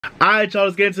Alright, y'all,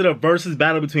 let's get into the versus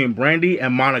battle between Brandy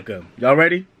and Monica. Y'all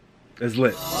ready? It's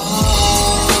lit.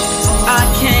 I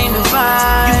came to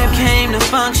vibe, you came to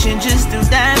function, just do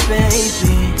that,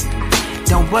 baby.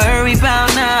 Don't worry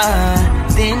about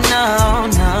nothing, no.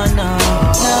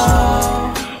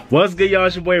 What's good, y'all?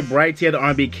 It's your boy Bright here, the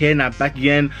R&B Kid, and I'm back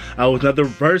again with another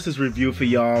versus review for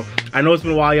y'all. I know it's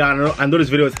been a while, y'all. I know this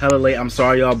video is hella late. I'm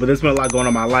sorry, y'all, but there's been a lot going on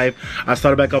in my life. I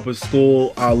started back up with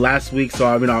school last week, so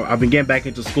I've been getting back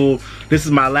into school. This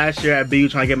is my last year at BU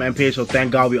trying to get my MPH, so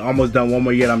thank God we almost done one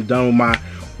more year. I'm done with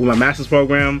my master's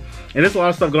program. And there's a lot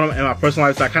of stuff going on in my personal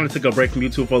life, so I kind of took a break from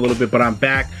YouTube for a little bit, but I'm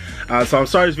back. So I'm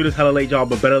sorry this video's hella late, y'all,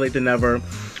 but better late than never.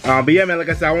 But yeah, man, like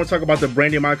I said, I want to talk about the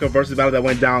Brandy and Monica versus battle that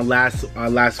went down last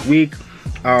week.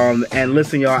 And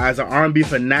listen, y'all, as an R&B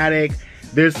fanatic,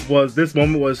 this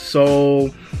moment was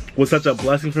such a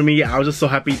blessing for me. I was just so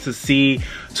happy to see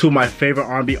two of my favorite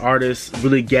R&B artists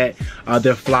really get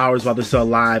their flowers while they're still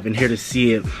alive, and here to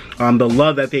see it. The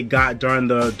love that they got during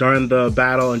the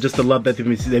battle, and just the love that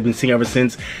they've been seeing ever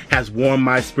since, has warmed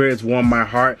my spirit, it's warmed my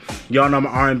heart. Y'all know I'm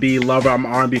an R&B lover, I'm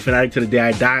an R&B fanatic to the day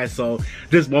I die, so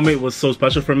this moment was so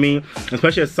special for me,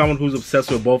 especially as someone who's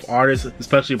obsessed with both artists,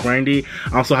 especially Brandy.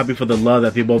 I'm so happy for the love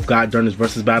that they both got during this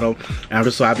versus battle, and I'm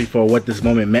just so happy for what this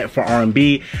moment meant for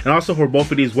R&B, and also for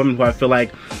both of these women who I feel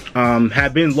like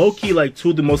have been low-key like two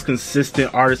of the most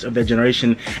consistent artists of their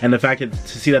generation. And the fact that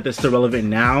to see that they're still relevant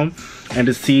now, and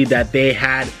to see that they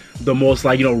had the most,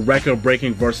 like, you know,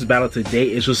 record-breaking versus battle to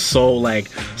date is just so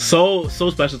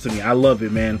special to me. I love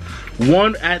it, man.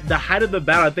 At the height of the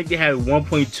battle, I think they had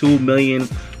 1.2 million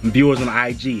viewers on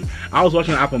IG. I was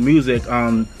watching Apple Music,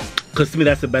 because to me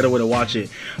that's the better way to watch it,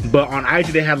 but on IG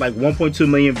they had like 1.2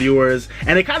 million viewers,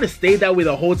 and it kind of stayed that way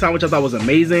the whole time, which I thought was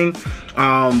amazing.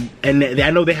 And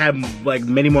I know they had like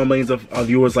many more millions of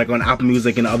viewers like on Apple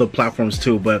Music and other platforms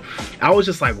too, but I was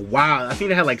just like, wow. I think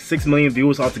they had like 6 million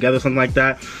viewers altogether, something like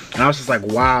that, and I was just like,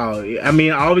 wow. I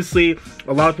mean, obviously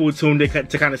a lot of people tuned in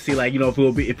to kind of see, like, you know, if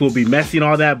it will be messy and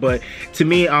all that, but to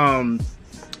me,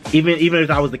 even if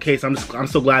that was the case, I'm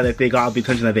so glad that they got the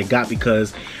attention that they got,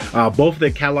 because both of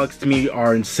their catalogs to me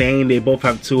are insane. They both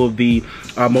have two of the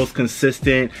most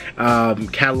consistent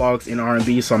catalogs in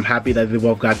R&B, so I'm happy that they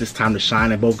both got this time to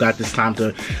shine, and both got this time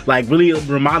to like really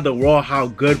remind the world how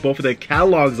good both of their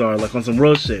catalogs are, like on some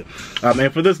real shit.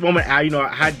 And for this moment, I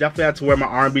definitely had to wear my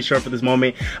R&B shirt for this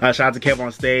moment. Shout out to Kev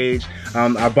on Stage.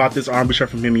 I bought this R&B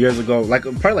shirt from him years ago,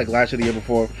 probably like last year, the year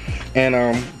before,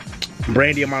 and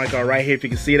Brandy and Monica are right here, if you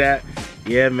can see that.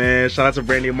 Yeah, man, shout out to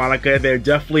Brandy and Monica. They're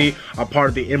definitely a part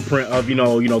of the imprint of, you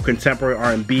know, contemporary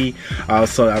R&B.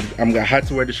 So I had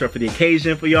to wear the shirt for the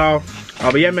occasion for y'all.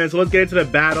 But yeah, man, so let's get into the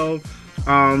battle.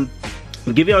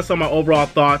 Give y'all some of my overall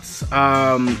thoughts.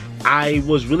 I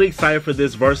was really excited for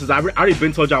this versus. I already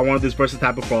been told y'all I wanted this versus to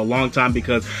happen for a long time,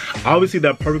 because obviously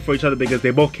they're perfect for each other, because they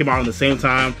both came out at the same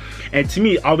time. And to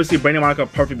me, obviously Brandy and Monica are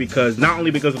perfect because not only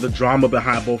because of the drama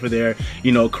behind both of their,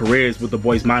 you know, careers with The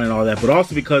Boys Mind and all that, but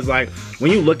also because, like,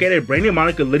 when you look at it, Brandy and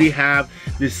Monica literally have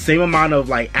the same amount of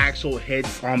like actual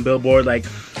hits on Billboard. Like,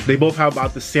 they both have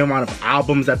about the same amount of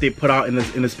albums that they put out in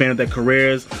the span of their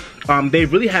careers. They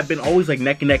really have been always like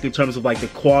neck and neck in terms of like the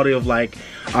quality of like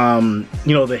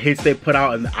you know, the hits they put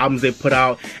out and the albums they put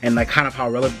out, and like kind of how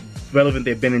relevant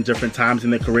they've been in different times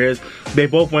in their careers. They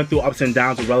both went through ups and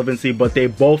downs of relevancy, but they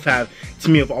both have, to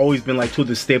me, have always been like two of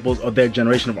the staples of their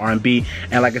generation of R&B.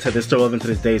 And like I said, they're still relevant to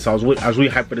this day. So I was really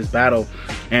hyped for this battle.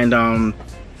 And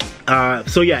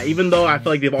so yeah, even though I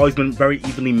feel like they've always been very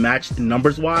evenly matched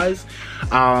numbers wise,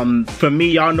 for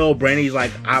me, y'all know Brandy's my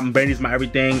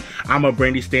everything. I'm a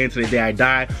Brandy stan to the day I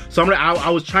die. So I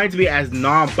was trying to be as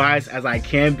non-biased as I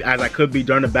could be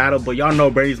during the battle, but y'all know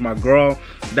Brandy's my girl.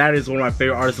 That is one of my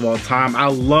favorite artists of all time. I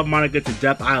love Monica to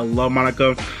death. I love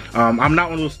Monica. I'm not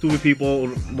one of those stupid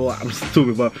people. Well, I'm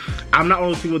stupid, but I'm not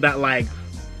one of those people that like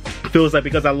feels like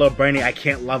because I love Brandy I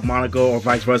can't love Monica, or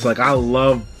vice versa. Like, I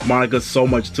love Monica so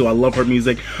much too. I love her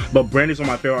music, but Brandy's one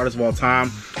of my favorite artists of all time.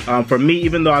 For me,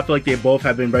 even though I feel like they both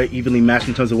have been very evenly matched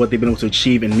in terms of what they've been able to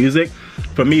achieve in music,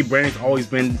 for me, Brandy's always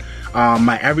been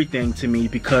my everything to me,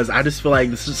 because I just feel like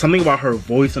this is something about her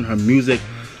voice and her music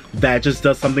that just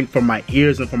does something for my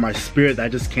ears and for my spirit that I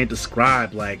just can't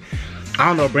describe. Like, I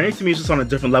don't know, Brandy to me is just on a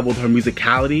different level with her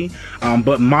musicality,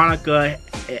 but Monica,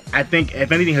 I think,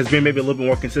 if anything, has been maybe a little bit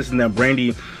more consistent than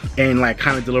Brandy in like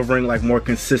kind of delivering like more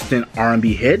consistent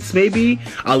R&B hits, maybe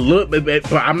a little bit.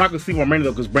 But I'm not gonna sleep on Brandy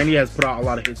though, because Brandy has put out a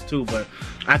lot of hits too. But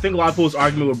I think a lot of people's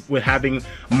argument with having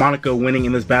Monica winning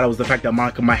in this battle was the fact that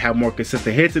Monica might have more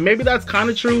consistent hits, and maybe that's kind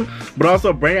of true. But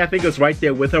also Brandy, I think, is right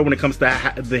there with her when it comes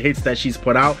to the hits that she's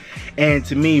put out. And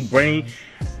to me, Brandy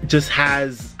just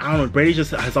has, I don't know, Brandy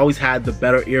just has always had the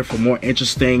better ear for more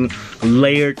interesting,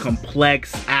 layered,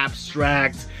 complex,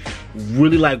 abstract,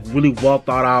 really well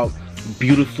thought out,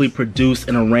 beautifully produced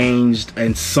and arranged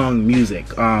and sung music.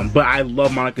 But I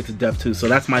love Monica to death too, so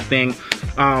that's my thing.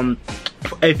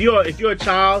 If you're a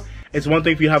child, it's one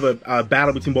thing if you have a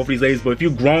battle between both of these ladies, but if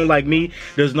you've grown like me,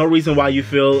 there's no reason why you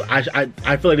feel, I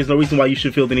feel like there's no reason why you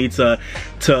should feel the need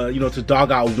to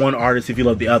dog out one artist if you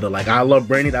love the other. Like, I love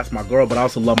Brandy, that's my girl, but I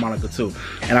also love Monica too.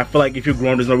 And I feel like if you're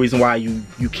grown, there's no reason why you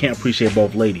can't appreciate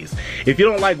both ladies. If you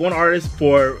don't like one artist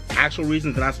for actual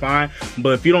reasons, then that's fine.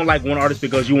 But if you don't like one artist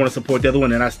because you want to support the other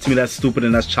one, then to me that's stupid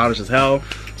and that's childish as hell.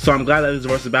 So I'm glad that this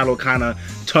Verzuz battle kind of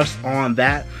touched on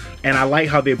that. And I like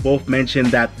how they both mentioned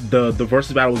that the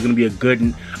Verzuz battle was going to be a good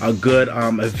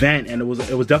event, and it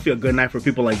was definitely a good night for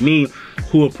people like me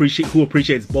who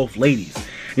appreciates both ladies.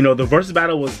 You know, the Verzuz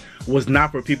battle was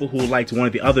not for people who liked one or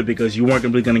the other, because you weren't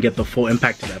really going to get the full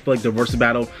impact of that. I feel like the Verzuz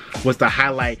battle was to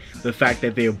highlight the fact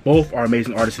that they both are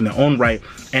amazing artists in their own right,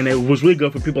 and it was really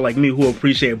good for people like me who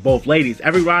appreciate both ladies.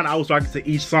 Every round I was talking to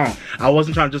each song. I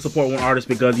wasn't trying to just support one artist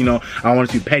because, you know, I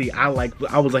wanted to be petty. I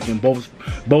was liking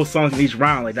both songs in each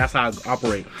round. Like, that's how I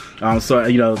operate. So,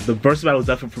 you know, the Verzuz battle was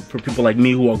definitely for people like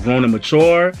me who are grown and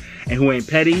mature and who ain't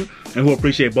petty and who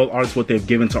appreciate both artists what they've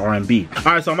given to R&B.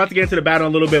 Alright, so I'm about to get into the battle a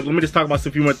little bit. Let me just talk about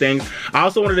a few more things. I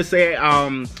also wanted to say,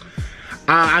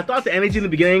 I thought the energy in the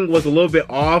beginning was a little bit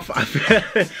off. I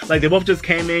feel like they both just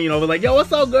came in, you know, was like, yo,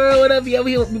 what's up, girl, whatever, yeah,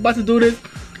 we about to do this.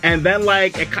 And then,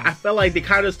 like, I felt like they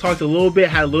kind of just talked a little bit,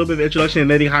 had a little bit of introduction, and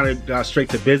then they kind of got straight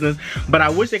to business. But I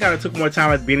wish they kind of took more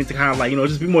time at the beginning to kind of, like, you know,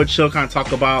 just be more chill, kind of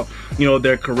talk about, you know,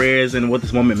 their careers and what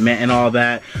this moment meant and all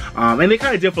that. And they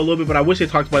kind of did for a little bit, but I wish they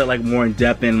talked about it, like, more in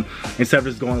depth, and instead of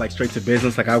just going, like, straight to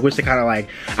business. Like, I wish they kind of, like,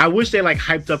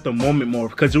 hyped up the moment more,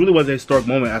 because it really was a historic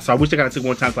moment. So I wish they kind of took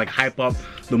more time to, like, hype up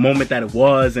the moment that it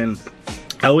was. And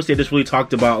I wish they just really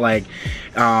talked about, like,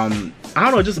 I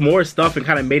don't know, just more stuff, and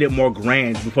kind of made it more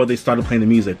grand before they started playing the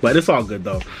music. But it's all good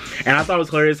though. And I thought it was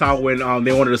hilarious how when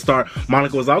they wanted to start,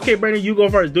 Monica was like, okay, Brandy, you go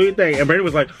first, do your thing. And Brandy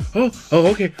was like, oh,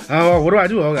 okay, what do I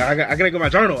do? Okay, I gotta get my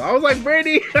journal. I was like,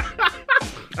 Brandy,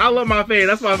 I love my fan.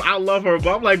 That's why I love her.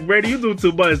 But I'm like, Brandy, you do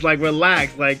too much. Like,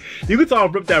 relax. Like, you could tell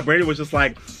Rip that Brandy was just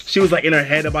like, she was like in her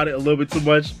head about it a little bit too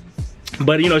much.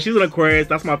 But, you know, she's an Aquarius.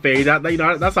 That's my favorite. You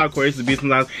know, that's how Aquarius is be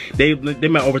sometimes. They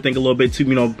might overthink a little bit too.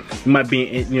 You know, might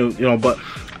be, you know. But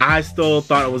I still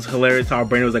thought it was hilarious how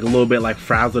Brandy was like a little bit like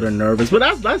frazzled or nervous.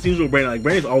 But that's usual Brandy. Like,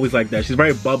 Brandy's always like that. She's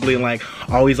very bubbly and like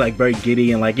always like very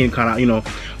giddy and like, you know, kind of, you know.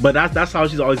 But that's how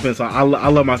she's always been. So I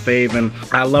love my fave, and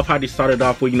I love how they started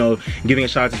off with, you know, giving a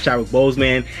shout out to Chadwick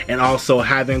Boseman, and also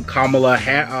having Kamala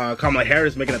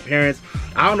Harris make an appearance.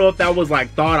 I don't know if that was like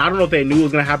thought. I don't know if they knew it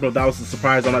was gonna happen, or if that was a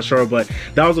surprise. I'm not sure, but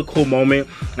that was a cool moment.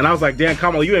 And I was like, damn,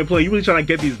 Kamala, you ain't playing. You really trying to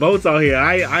get these votes out here.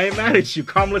 I ain't mad at you.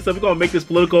 Kamala said we're gonna make this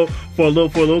political for a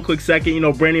little quick second. You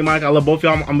know, Brandy and Mike, I love both of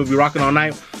y'all. I'm gonna be rocking all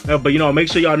night. But you know, make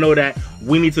sure y'all know that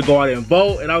we need to go out and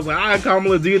vote. And I was like, all right,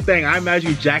 Kamala, do your thing. I ain't mad at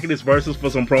you jacking this Verzuz for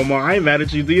some promo. I ain't mad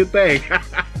at you. Do your thing.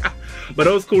 But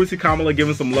it was cool to see Kamala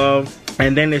giving some love.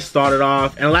 And then they started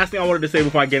off. And the last thing I wanted to say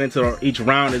before I get into each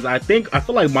round is I feel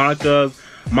like Monica's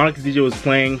DJ was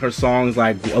playing her songs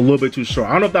like a little bit too short.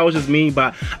 I don't know if that was just me,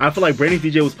 but I feel like Brandy's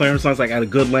DJ was playing her songs like at a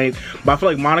good length. But I feel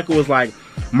like Monica's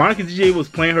DJ was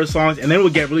playing her songs, and then it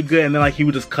would get really good, and then like he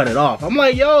would just cut it off. I'm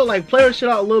like, yo, like play her shit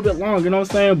out a little bit long, you know what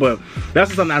I'm saying? But that's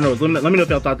just something I know. So let me know if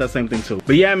y'all thought that same thing too.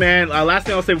 But yeah, man, last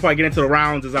thing I'll say before I get into the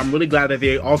rounds is I'm really glad that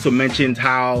they also mentioned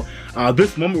how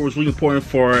this moment was really important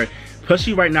for,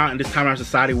 especially right now in this time in our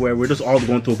society where we're just all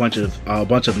going through a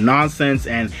bunch of nonsense,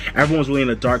 and everyone's really in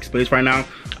a dark space right now.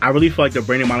 I really feel like the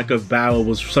Brandy and Monica battle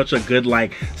was such a good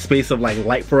like space of like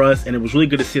light for us, and it was really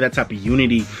good to see that type of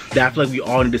unity that I feel like we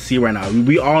all need to see right now.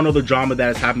 We all know the drama that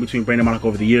has happened between Brandy and Monica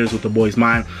over the years with The Boy's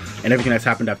Mind and everything that's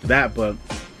happened after that, but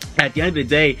at the end of the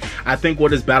day, I think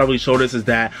what this battle really showed us is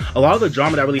that a lot of the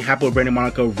drama that really happened with Brandy and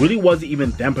Monica really wasn't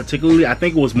even them particularly. I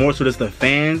think it was more so just the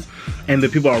fans and the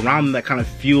people around them that kind of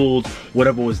fueled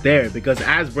whatever was there. Because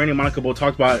as Brandy and Monica both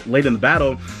talked about later in the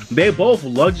battle, they both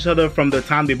loved each other from the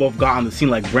time they both got on the scene.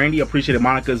 Like, Brandy appreciated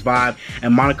Monica's vibe,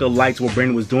 and Monica liked what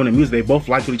Brandy was doing in music. They both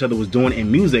liked what each other was doing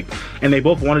in music, and they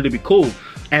both wanted to be cool.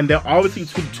 And they're obviously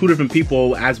two different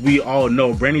people, as we all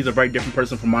know. Brandy's a very different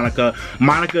person from Monica.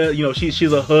 Monica, you know, she's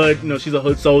a hood, you know, she's a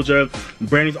hood soldier.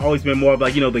 Brandy's always been more of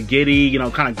like, you know, the giddy, you know,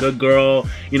 kind of good girl,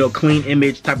 you know, clean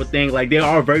image type of thing. Like, they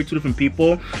are very two different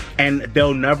people, and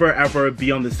they'll never ever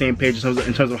be on the same page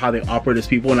in terms of how they operate as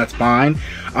people, and that's fine.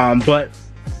 But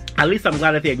at least I'm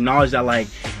glad that they acknowledge that, like,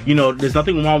 you know, there's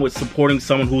nothing wrong with supporting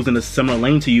someone who's in a similar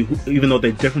lane to you, even though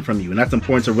they're different from you, and that's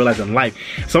important to realize in life.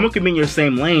 Someone can be in your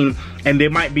same lane, and they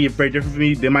might be very different from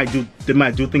you. They might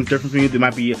do things different from you. They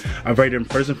might be a very different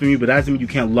person from you, but that doesn't mean you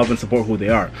can't love and support who they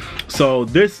are. So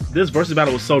this versus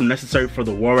battle was so necessary for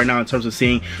the world right now in terms of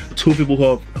seeing two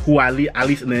people who at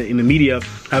least in the media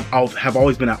have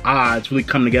always been at odds really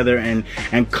come together and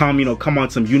come on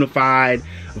some unified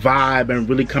vibe and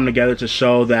really come together to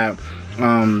show that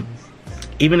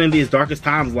even in these darkest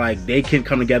times, like, they can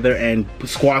come together and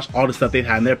squash all the stuff they've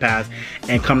had in their past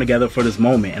and come together for this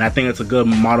moment. And I think it's a good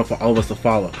model for all of us to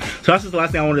follow. So that's just the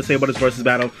last thing I wanted to say about this versus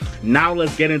battle. Now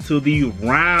let's get into the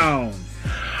rounds.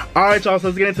 Alright, y'all, so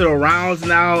let's get into the rounds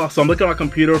now. So I'm looking at my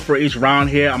computer for each round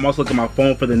here. I'm also looking at my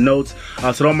phone for the notes.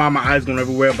 So don't mind my eyes going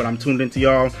everywhere, but I'm tuned into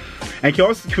y'all. And can we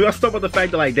also start with the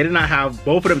fact that, like, they did not have,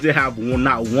 both of them did have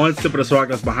not one sip of the Ciroc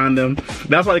that's behind them.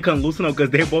 That's why they couldn't loosen up,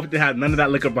 because they both did have none of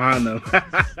that liquor behind them.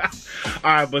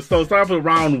 Alright, but so starting off with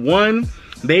round one.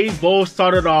 They both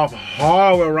started off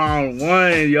hard with round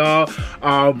one,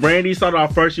 y'all. Brandy started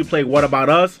off first. She played What About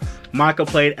Us. Monica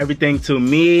played Everything to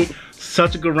Me.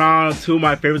 Such a good round. Two of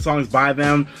my favorite songs by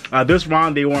them. This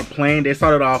round they weren't playing. They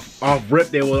started off rip.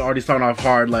 They were already starting off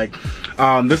hard. Like,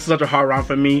 this is such a hard round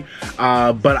for me.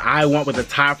 But I went with a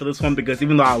tie for this one, because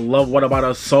even though I love What About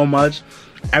Us so much,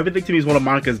 Everything to Me is one of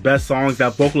Monica's best songs.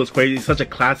 That vocal is crazy. Such a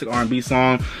classic R&B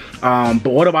song. But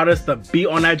What About Us, the beat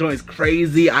on that joint is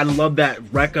crazy. I love that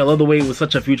record. I love the way it was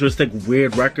such a futuristic,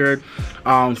 weird record.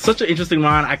 Such an interesting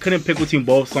round. I couldn't pick between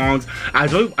both songs. I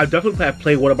definitely have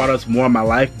played What About Us more in my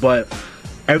life, but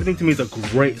Everything to Me is a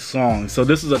great song. So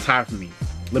this is a tie for me.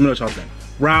 Let me know what y'all think.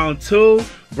 Round two,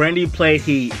 Brandy played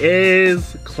He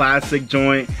Is, classic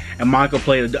joint, and Monica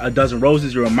played A Dozen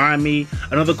Roses, You Remind Me.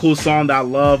 Another cool song that I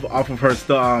love off of her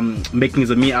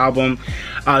Makings of Me album.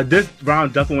 This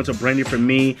round definitely went to Brandy for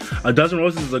me. A Dozen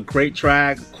Roses is a great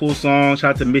track, cool song.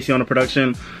 Shout out to Missy on the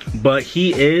production. But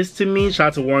He Is, to me, shout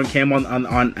out to Warren Cam on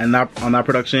that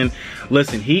production.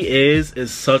 Listen, He Is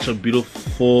such a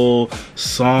beautiful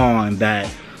song that,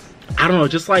 I don't know,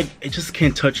 just like, it just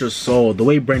can't touch your soul. The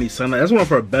way Brandy sung that, that's one of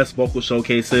her best vocal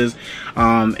showcases.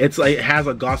 It's like, it has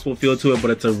a gospel feel to it, but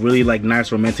it's a really like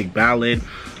nice romantic ballad.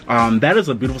 That is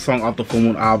a beautiful song off the Full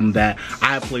Moon album that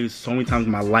I have played so many times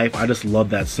in my life. I just love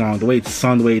that song. The way it's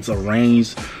sung, the way it's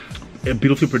arranged,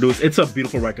 beautifully produced. It's a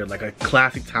beautiful record, like a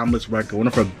classic, timeless record. One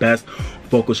of her best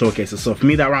vocal showcases. So for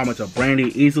me, that round went to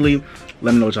Brandy easily.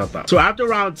 Let me know what y'all thought. So after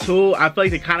round two, I feel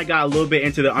like they kind of got a little bit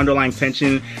into the underlying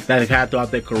tension that they've had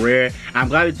throughout their career. I'm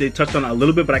glad that they touched on it a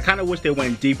little bit, but I kind of wish they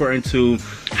went deeper into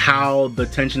how the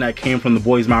tension that came from the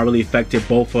boys' mind really affected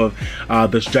both of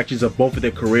the trajectories of both of their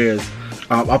careers.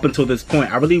 Up until this point,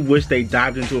 I really wish they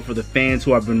dived into it for the fans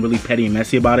who have been really petty and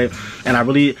messy about it. And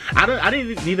I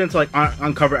didn't need them to like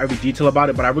uncover every detail about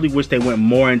it, but I really wish they went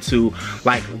more into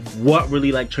like what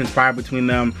really like transpired between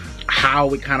them,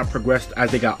 how it kind of progressed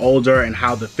as they got older, and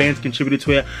how the fans contributed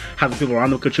to it, how the people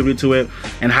around them contributed to it,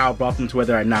 and how it brought them to where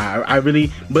they're at now.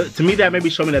 But to me, that maybe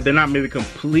showed me that they're not maybe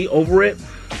completely over it.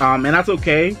 And that's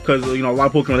okay, because, you know, a lot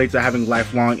of people can relate to having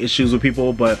lifelong issues with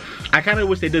people, but I kind of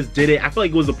wish they just did it. I feel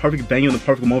like it was the perfect venue and the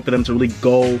perfect moment for them to really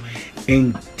go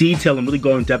in detail and really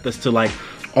go in depth as to like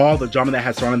all the drama that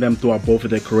has surrounded them throughout both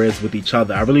of their careers with each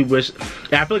other. I really wish,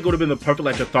 I feel like it would have been the perfect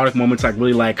like cathartic moment to like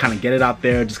really like kind of get it out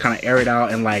there, just kind of air it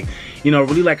out, and like, you know,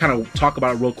 really like kind of talk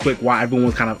about it real quick while everyone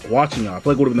was kind of watching y'all. I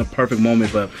feel like it would have been the perfect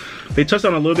moment, but they touched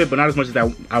on it a little bit, but not as much as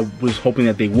I was hoping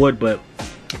that they would, but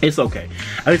it's okay.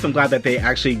 At least I'm glad that they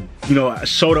actually, you know,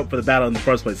 showed up for the battle in the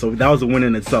first place. So that was a win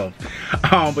in itself.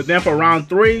 But then for round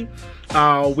three,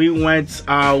 we went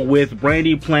with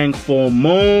Brandy playing Full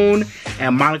Moon,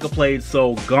 and Monica played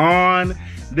So Gone.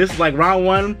 This is like round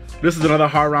one. This is another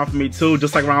hard round for me too.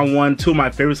 Just like round one, two of my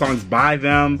favorite songs by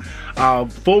them.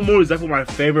 Full Moon is definitely my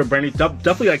favorite Brandy.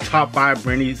 Definitely like top 5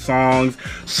 Brandy songs.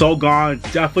 So Gone,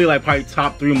 definitely like probably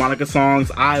top 3 Monica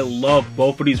songs. I love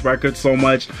both of these records so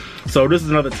much. So this is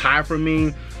another tie for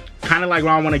me. Kind of like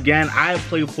round one again. I have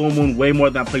played Full Moon way more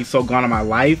than I played So Gone in my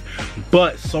life,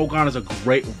 but So Gone is a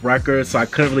great record, so I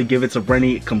couldn't really give it to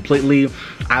Brandy completely.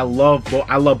 I love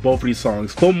both of these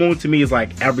songs. Full Moon to me is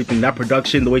like everything. That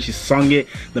production, the way she sung it,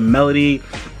 the melody.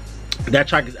 That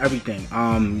track is everything.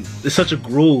 It's such a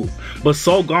groove. But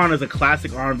So Gone is a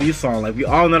classic R&B song. Like, we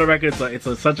all know the record.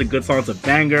 It's such a good song. It's a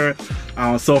banger.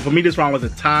 So for me, this round was a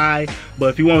tie. But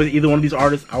if you went with either one of these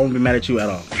artists, I wouldn't be mad at you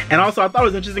at all. And also, I thought it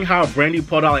was interesting how Brandy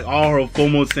pulled out like all her Full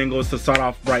Moon singles to start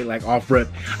off right, like off rip.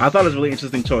 I thought it was a really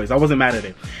interesting choice. I wasn't mad at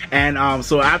it. And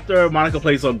so after Monica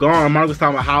played So Gone, Monica was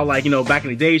talking about how, like, you know, back in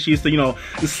the day, she used to, you know,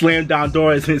 slam down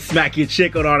doors and smack your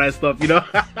chick and all that stuff, you know.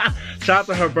 Shout out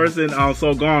to her person,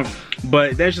 So Gone.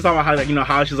 But then she's talking about how, like, you know,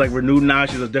 how she's like renewed now.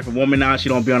 She's a different woman now. She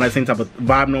don't be on that same type of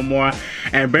vibe no more.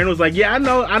 And Brandy was like, yeah, I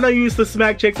know you used to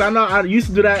smack chicks. I know I used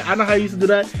to do that. I know how you used to do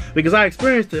that because I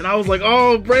experienced it. And I was like,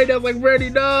 oh, Brandy. I was like,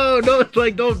 Brandy, no, don't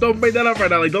bring that up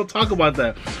right now. Like, don't talk about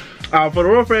that. For the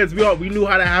real fans, we knew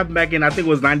how that happened back in, I think it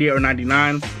was 98 or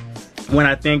 99. When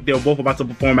I think they were both about to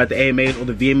perform at the AMAs or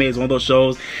the VMAs, one of those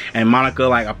shows, and Monica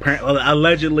like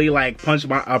allegedly like punched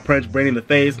Brandy in the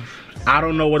face. I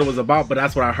don't know what it was about, but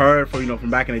that's what I heard from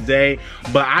back in the day.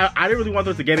 But I didn't really want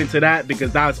them to get into that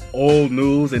because that's old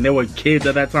news and they were kids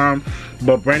at that time.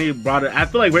 But Brandy brought it. I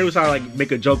feel like Brandy was trying to like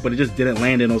make a joke, but it just didn't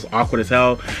land and it was awkward as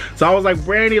hell. So I was like,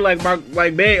 Brandy, like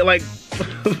babe, like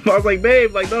I was like,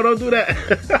 babe, like no, don't do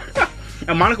that.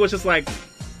 And Monica was just like,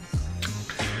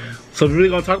 so we really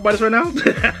gonna talk about this right now?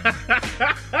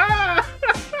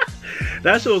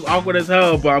 That shit was awkward as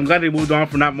hell, but I'm glad they moved on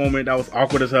from that moment. That was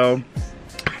awkward as hell.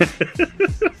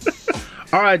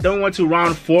 Alright, then we went to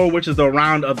round 4, which is the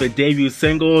round of the debut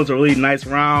singles. A really nice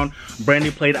round. Brandy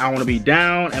played I Wanna Be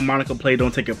Down, and Monica played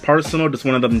Don't Take It Personal, just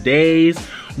one of them days.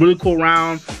 Really cool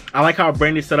round. I like how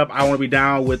Brandy set up I Wanna Be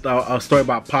Down with a story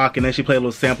about Pac, and then she played a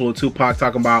little sample of Tupac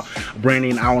talking about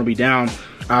Brandy and I Wanna Be Down.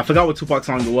 I forgot what Tupac's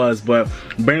song it was, but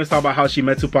Brandy was talking about how she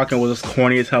met Tupac and was just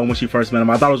corny as hell when she first met him.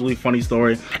 I thought it was a really funny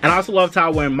story. And I also loved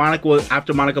how when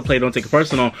after Monica played Don't Take It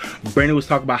Personal, Brandy was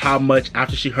talking about how much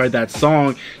after she heard that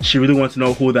song, she really wanted to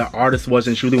know who that artist was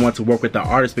and she really wanted to work with that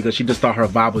artist because she just thought her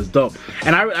vibe was dope.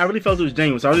 And I really felt it was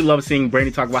genuine. So I really love seeing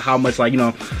Brandy talk about how much, like, you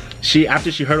know,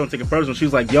 after she heard Don't Take It Personal, she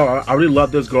was like, yo, I really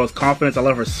love this girl's confidence. I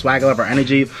love her swag. I love her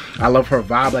energy. I love her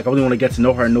vibe. Like, I really want to get to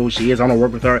know her and know who she is. I want to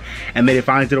work with her. And they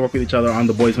finally did work with each other on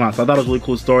The Boys Mouth. So I thought it was a really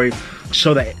cool story to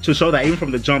show that even from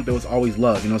the jump there was always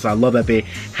love, you know. So I love that they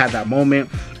had that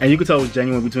moment and you could tell it was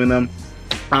genuine between them.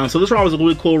 So this round was a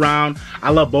really cool round.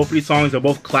 I love both of these songs. They're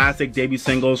both classic debut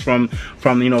singles from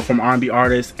R&B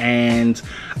artists. And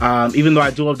even though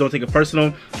I do love Don't Take It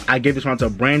Personal, I gave this round to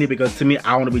Brandy because to me,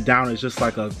 I Wanna Be Down is just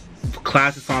like a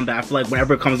classic song that I feel like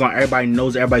whenever it comes on, everybody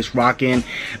knows, everybody's rocking.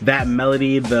 That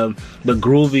melody, the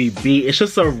groovy beat, it's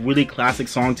just a really classic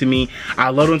song to me. I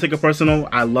love Don't Take It Personal.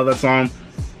 I love that song.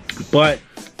 But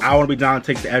I Wanna Be Down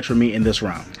takes the edge for me in this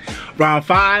round. Round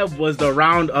 5 was the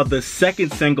round of the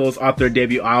second singles off their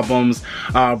debut albums.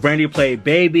 Brandy played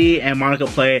Baby and Monica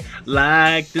played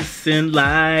Like This and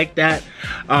Like That.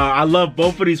 I love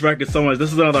both of these records so much.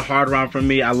 This is another hard round for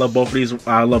me. I love both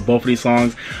of these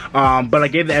songs. But I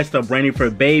gave the edge to Brandy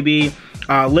for Baby.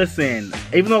 Listen,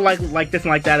 even though like This and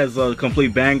Like That is a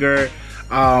complete banger,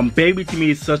 Baby to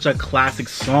me is such a classic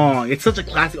song. It's such a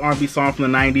classic R&B song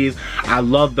from the 90s. I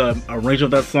love the arrangement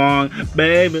of that song.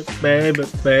 Baby, baby,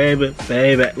 baby,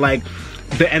 baby. Like,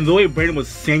 and the way Brandy was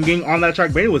singing on that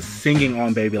track, Brandy was singing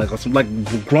on Baby, like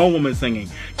grown woman singing.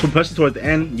 Especially towards the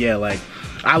end, yeah, like,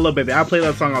 I love Baby. I played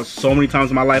that song out so many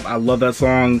times in my life. I love that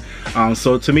song.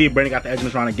 So to me, Brandy got the edge in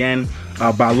this round again.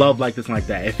 But I love Like This and Like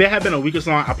That. If it had been a weaker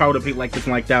song, I probably would have picked Like This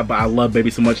and Like That, but I love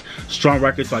Baby so much. Strong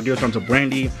record, so I give this round to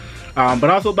Brandy. But I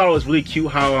also thought it was really cute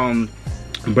how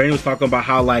Brandy was talking about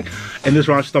how, like, in this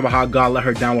round, she's talking about how God let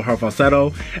her down with her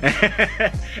falsetto.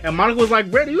 And Monica was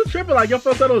like, Brandy, you tripping, like, your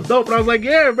falsetto is dope. And I was like,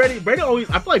 yeah, Brandy always,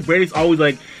 I feel like Brandy's always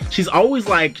like, she's always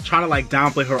like trying to like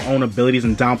downplay her own abilities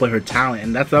and downplay her talent.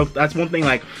 And that's one thing,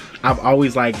 like, I've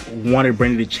always like wanted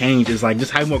Brandy to change, is like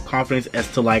just have more confidence as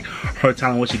to like her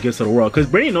talent, what she gives to the world. Because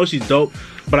Brandy knows she's dope,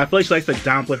 but I feel like she likes to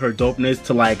downplay her dopeness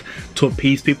to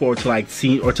appease people or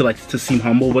to seem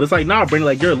humble. But it's like, nah, Brandy,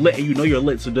 like, you're lit and you know you're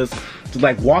lit, so just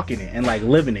like walk in it and like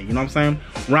live in it, you know what I'm saying?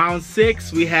 Round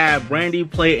 6, we have Brandy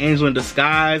play Angel in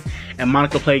Disguise and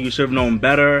Monica play You Should Have Known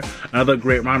Better. Another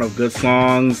great round of good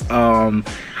songs.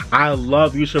 I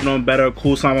love You Should Have Known Better.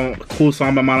 Cool song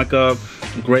by Monica.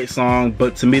 Great song.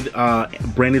 But to me,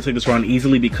 Brandy took this round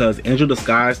easily because Angel in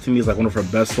Disguise to me is like one of her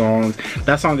best songs.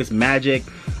 That song is magic.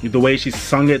 The way she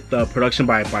sung it, the production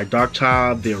by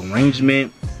Darkchild, the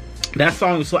arrangement. That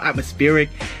song is so atmospheric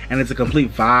and it's a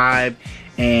complete vibe.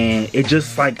 And it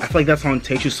just, like, I feel like that song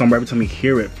takes you somewhere every time you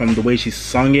hear it, from the way she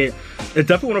sung it. It's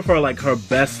definitely one of her, like, her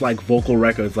best, like, vocal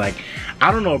records. Like,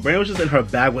 I don't know, Brandy was just in her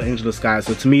bag with Angel in Disguise.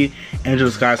 So to me, Angel in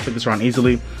Disguise took this round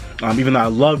easily. Even though I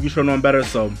love You Should Have Known Better.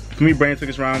 So for me, Brandy took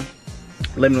this round.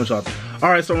 Let me know what y'all think.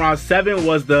 Alright, so round 7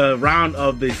 was the round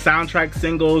of the soundtrack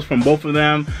singles from both of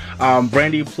them.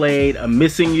 Brandy played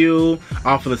Missing You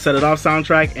off of the Set It Off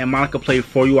soundtrack, and Monica played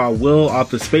For You I Will off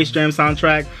the Space Jam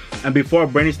soundtrack. And before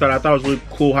Brandy started, I thought it was really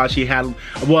cool how she had,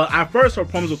 well, at first her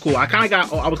poems were cool. I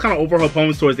was kind of over her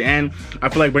poems towards the end. I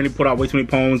feel like Brandy put out way too many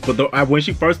poems, but when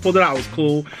she first pulled it out, it was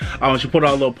cool. She put out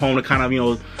a little poem to kind of, you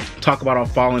know, talk about our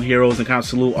fallen heroes and kind of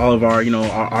salute all of our, you know,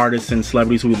 our artists and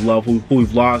celebrities who we love, who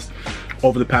we've lost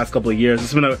over the past couple of years.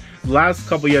 It's been the last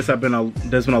couple of years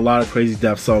there's been a lot of crazy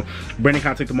deaths. So Brandy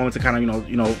kind of took the moment to kind of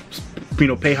you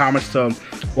know pay homage to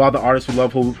a lot of the artists we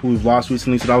love who we've lost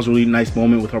recently. So that was a really nice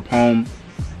moment with her poem.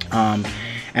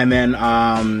 And then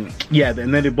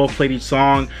they both played each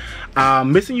song.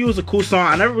 Missing You is a cool song.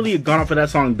 I never really gone up for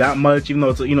that song that much, even though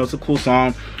it's it's a cool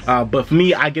song. But for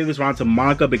me, I give this round to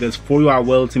Monica because For You I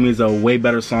Will to me is a way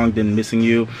better song than Missing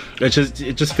You. It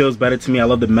just feels better to me. I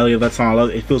love the melody of that song.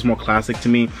 It feels more classic to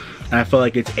me, and I feel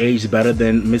like it's aged better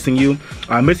than Missing You.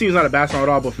 Missing You is not a bad song at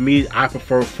all, but for me, I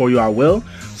prefer For You I Will.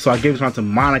 So I give this round to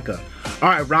Monica.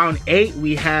 Alright, round 8,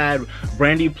 we had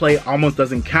Brandy play Almost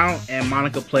Doesn't Count, and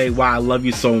Monica play Why I Love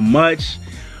You So Much.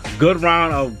 Good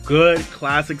round of good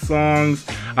classic songs.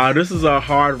 This is a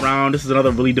hard round. This is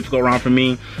another really difficult round for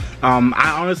me.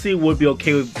 I honestly would be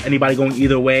okay with anybody going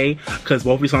either way because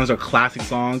both of these songs are classic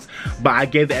songs, but I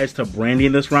gave the edge to Brandy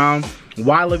in this round.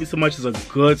 Why I Love You So Much is a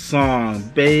good song.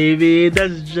 Baby,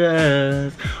 that's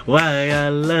just why I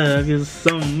love you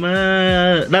so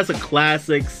much. That's a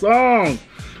classic song.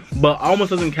 But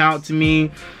Almost Doesn't Count to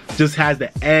me just has the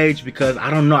edge because I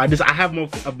don't know. I have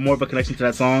more of a connection to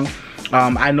that song.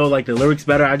 I know like the lyrics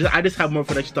better. I just have more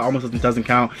connection to Almost Doesn't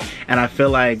Count, and I feel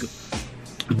like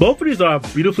both of these are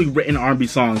beautifully written R&B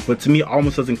songs. But to me,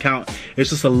 Almost Doesn't Count. It's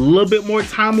just a little bit more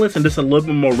timeless and just a little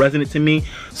bit more resonant to me.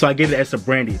 So I gave the edge to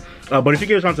Brandy. But if you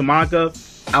give this round to Monica,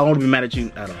 I won't be mad at you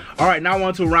at all. Alright, now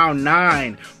on to round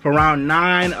 9. For round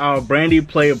 9, Brandy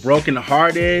played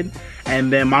Brokenhearted,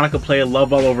 and then Monica played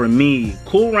Love All Over Me.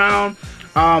 Cool round.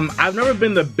 I've never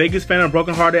been the biggest fan of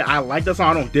Brokenhearted. I like that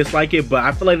song, I don't dislike it, but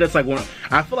I feel like that's like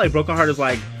I feel like Brokenhearted is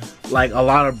like a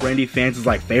lot of Brandy fans'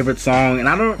 like favorite song, and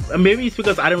I don't, maybe it's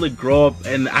because I didn't really grow up,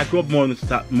 and I grew up more in the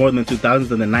 2000s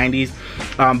than the 90s,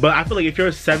 but I feel like if you're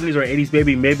a 70s or 80s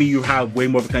baby, maybe you have way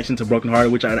more of a connection to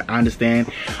Brokenhearted, which I understand,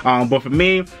 but for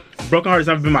me, Brokenhearted has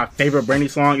never been my favorite Brandy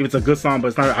song. It's a good song, but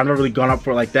it's not, I've never really gone up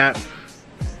for it like that.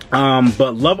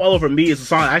 But Love All Over Me is a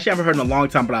song I actually haven't heard in a long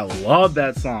time, but I love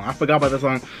that song. I forgot about that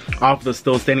song off the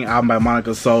Still Standing album by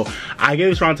Monica. So I gave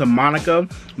this round to Monica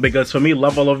because for me,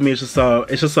 Love All Over Me is just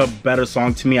a better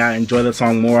song to me. I enjoy that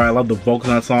song more. I love the vocals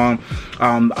on that song.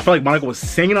 I feel like Monica was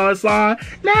singing on that song.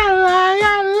 Now I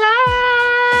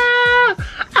love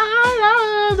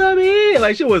all over me.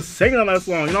 Like she was singing on that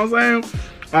song. You know what I'm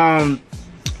saying?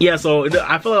 Yeah, so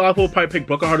I feel like a lot of people probably pick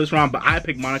Brokenhearted this round, but I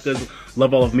picked Monica's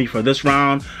Love All Of Me for this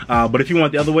round. But if you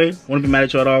want the other way, wouldn't be mad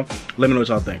at you at all, let me know what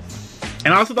y'all think.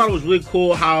 And I also thought it was really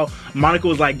cool how Monica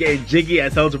was like getting jiggy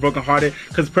as hell to Brokenhearted,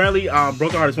 because apparently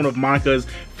Brokenhearted is one of Monica's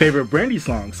favorite Brandy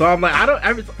songs. So I'm like, I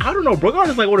don't know, Brokenhearted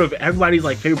is like one of everybody's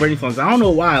like favorite Brandy songs. I don't know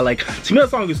why. Like to me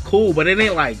that song is cool, but it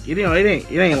ain't like it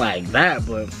ain't like that.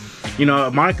 But you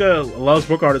know, Monica loves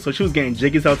Brokenhearted, so she was getting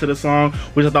jiggy as hell to the song,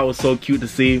 which I thought was so cute to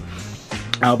see.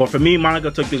 But for me, Monica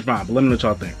took this round, but let me know what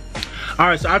y'all think.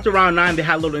 Alright, so after round 9, they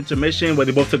had a little intermission where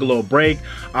they both took a little break.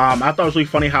 I thought it was really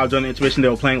funny how during the intermission they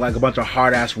were playing like a bunch of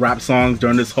hard-ass rap songs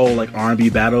during this whole like R&B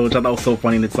battle, which I thought was so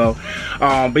funny in itself.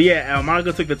 But yeah,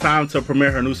 Monica took the time to premiere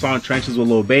her new song, Trenches with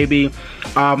Lil Baby.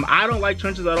 I don't like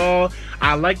Trenches at all.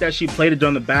 I like that she played it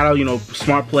during the battle, you know,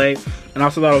 smart play. And I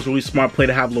also thought it was a really smart play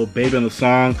to have Lil Baby on the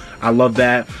song. I love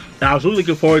that. And I was really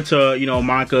looking forward to, you know,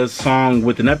 Monica's song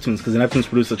with the Neptunes, because the Neptunes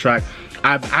produced a track.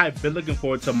 I've been looking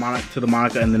forward to the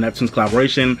Monica and the Neptunes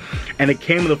collaboration, and it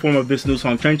came in the form of this new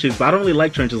song, Trenches, but I don't really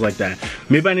like Trenches like that.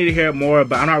 Maybe I need to hear it more,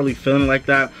 but I'm not really feeling it like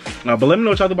that. But let me know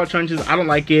what y'all think about Trenches. I don't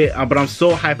like it, but I'm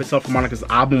so hyped myself for Monica's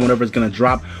album whenever it's gonna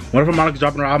drop. Whenever Monica's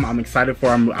dropping her album, I'm excited for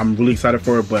it. I'm really excited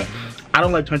for it, but I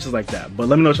don't like Trenches like that. But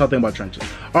let me know what y'all think about Trenches.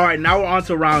 Alright, now we're on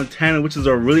to round 10, which is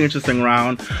a really interesting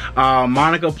round.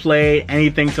 Monica played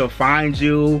Anything to Find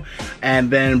You,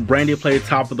 and then Brandy played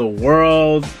Top of the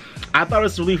World. I thought it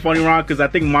was a really funny round because I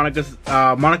think Monica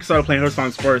started playing her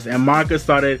songs first, and Monica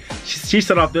started, she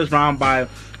started off this round by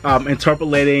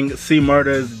interpolating C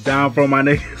Murder's Down For My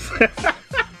Niggas.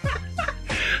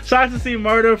 Shout out to C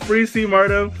Murder, free C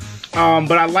Murder.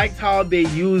 But I liked how they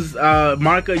used,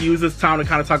 Monica used this time to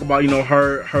kind of talk about, you know,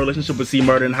 her relationship with C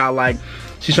Murder and how like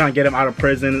she's trying to get him out of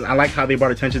prison. I like how they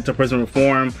brought attention to prison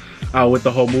reform with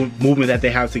the whole movement that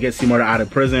they have to get C Murder out of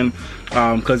prison,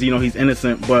 because you know he's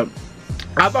innocent. But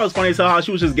I thought it was funny as hell how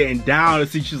she was just getting down and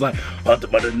see she's like, oh, the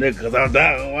mother niggas, I'm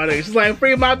down. She's like,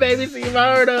 free my baby, see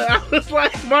murder. I was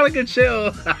like, Monica,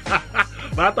 chill.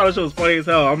 But I thought it was funny as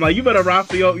hell. I'm like, you better rock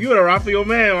for your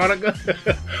man, Monica.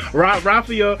 rock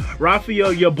for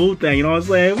your boo thing. You know what I'm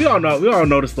saying? We all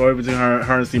know the story between her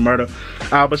and C Murder.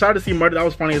 But shout out to C Murder. That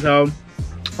was funny as hell.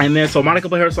 And then so Monica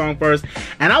played her song first,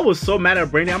 and I was so mad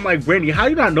at Brandy. I'm like, Brandy, how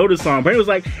do you not know this song? Brandy was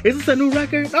like, is this a new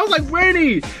record? And I was like,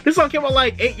 Brandy, this song came out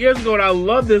like 8 years ago, and I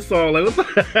love this song. Like,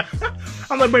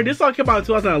 I'm like, Brandy, this song came out in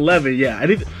 2011. Yeah,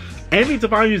 Anything to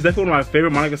Find You is definitely one of my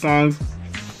favorite Monica songs.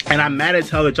 And I'm mad as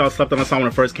hell that y'all slept on that song when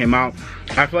it first came out.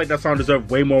 I feel like that song deserved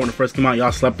way more when it first came out.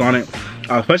 Y'all slept on it,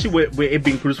 especially with it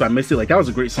being produced by Missy. Like, that was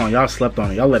a great song. Y'all slept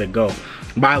on it. Y'all let it go.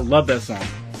 But I love that song.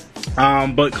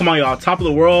 But come on, y'all. Top of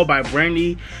the World by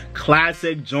Brandy,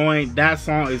 classic joint. That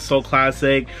song is so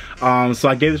classic. So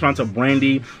I gave this round to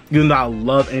Brandy, even though I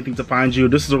love Anything to Find You.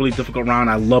 This is a really difficult round.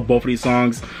 I love both of these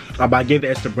songs, but I gave the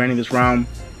edge to Brandy this round.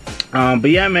 But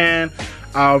yeah, man,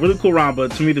 really cool round.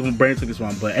 But to me, Brandy took this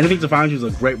round. But Anything to Find You is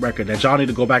a great record that y'all need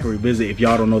to go back and revisit if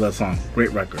y'all don't know that song.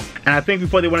 Great record. And I think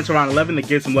before they went into round 11, they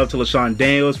gave some love to LaShawn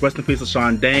Daniels. Rest in peace,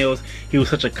 LaShawn Daniels. He was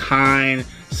such a kind,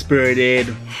 spirited,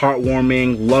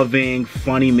 heartwarming, loving,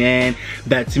 funny man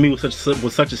that to me was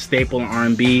such a staple in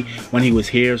R&B when he was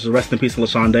here. So rest in peace to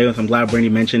LaShawn Daniels. I'm glad Brandy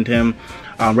mentioned him.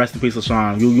 Rest in peace,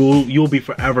 LaShawn. You'll be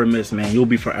forever missed, man. You'll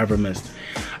be forever missed.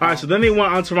 All right, so then they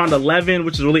went on to round 11,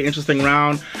 which is a really interesting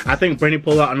round. I think Brandy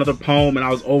pulled out another poem, and I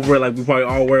was over it, like we probably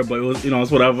all were, but it was, you know,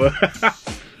 it's whatever.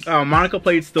 Monica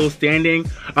played Still Standing,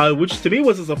 which to me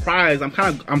was a surprise. I'm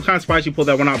kind of surprised she pulled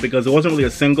that one out because it wasn't really a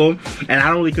single, and I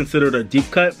don't really consider it a deep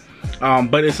cut.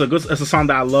 But it's a song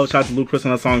that I love. Shout out to Ludacris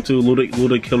on that song too.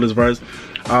 Luda killed his verse.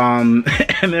 And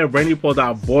then Brandy pulled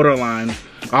out Borderline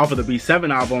off of the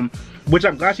B7 album, which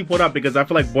I'm glad she pulled out because I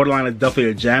feel like Borderline is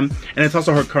definitely a gem, and it's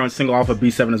also her current single off of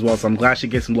B7 as well. So I'm glad she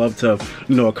gets some love to,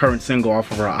 you know, a current single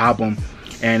off of her album.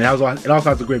 And it also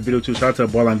has a great video too. Shout out to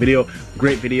the Borderline video,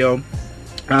 great video.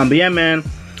 But yeah, man,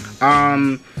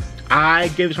 I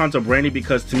gave this round to Brandy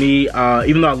because to me,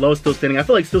 even though I love Still Standing, I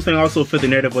feel like Still Standing also fit the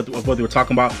narrative of what they were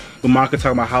talking about. With Monica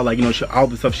talking about how, like, you know, all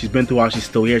the stuff she's been through while she's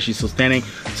still here, she's still standing.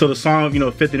 So the song, you know,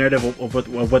 fit the narrative of what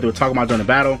they were talking about during the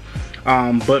battle.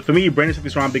 But for me, Brandy took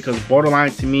this round because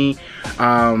Borderline to me,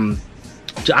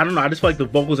 I don't know, I just feel like the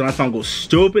vocals on that song go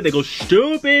stupid. They go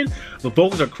stupid. The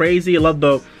vocals are crazy. I love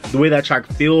the way that track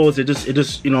feels. It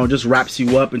just you know, just wraps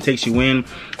you up and takes you in.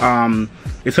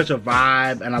 It's such a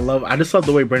vibe, and I just love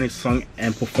the way Brandy sung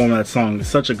and performed that song. It's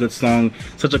such a good song,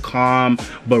 such a calm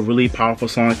but really powerful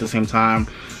song at the same time.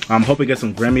 Hope it gets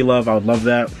some Grammy love. I would love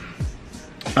that.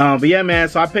 But yeah, man,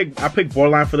 so I picked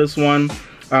Borderline for this one.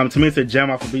 To me, it's a gem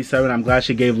off of B7. I'm glad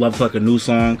she gave love to like a new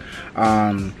song.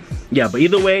 Yeah, but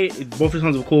either way, both of the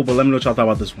songs were cool, but let me know what y'all thought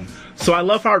about this one. So I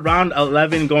love how round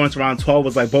 11 going to round 12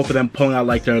 was like both of them pulling out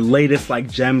like their latest like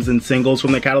gems and singles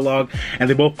from their catalog, and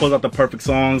they both pulled out the perfect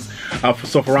songs.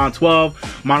 So for round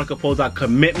 12, Monica pulls out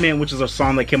Commitment, which is a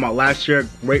song that came out last year,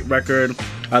 great record,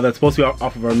 that's supposed to be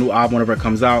off of her new album whenever it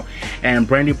comes out. And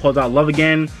Brandy pulls out Love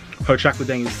Again, her track with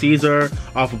Daniel Caesar,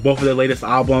 off of both of their latest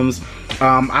albums.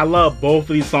 I love both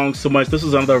of these songs so much. This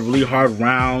was another really hard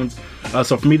round.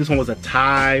 So for me, this one was a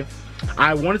tie.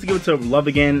 I wanted to give it to Love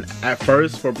Again at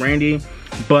first for Brandy,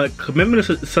 but Commitment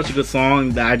is such a good song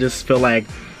that I just feel like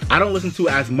I don't listen to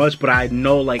as much, but I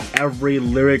know like every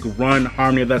lyric, run,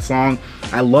 harmony of that song.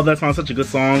 I love that song, such a good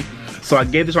song. So I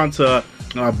gave this round to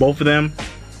both of them.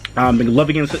 Love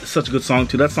Again is such a good song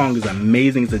too. That song is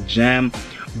amazing. It's a gem.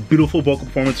 Beautiful vocal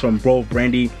performance from both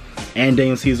Brandy and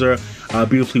Daniel Caesar.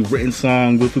 Beautifully written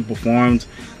song, beautifully performed.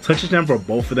 Such a gem for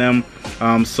both of them.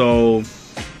 So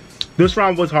this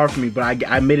round was hard for me, but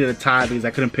I made it a tie because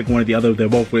I couldn't pick one or the other. They're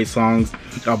both great songs.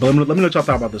 But let me know what y'all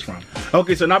thought about this round.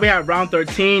 Okay, so now we have round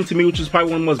 13, to me, which is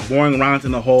probably one of the most boring rounds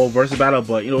in the whole Verzuz battle,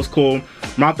 but you know, it's cool.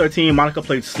 Round 13, Monica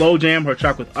played Slow Jam, her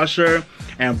track with Usher,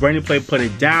 and Brandy played Put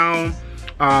It Down.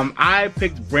 I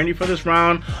picked Brandy for this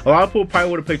round. A lot of people probably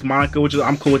would have picked Monica, which is,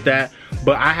 I'm cool with that,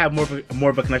 but I have more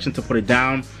of a connection to Put It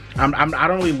Down. I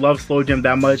don't really love Slow Jam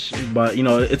that much, but you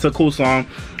know, it's a cool song.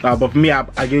 But for me, I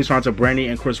gave this round to Brandy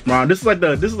and Chris Brown. This is like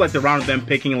the round of them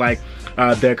picking like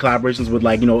their collaborations with,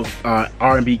 like, you know,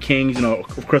 R&B kings, you know,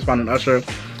 Chris Brown and Usher.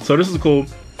 So this is cool.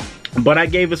 But I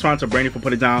gave this round to Brandy for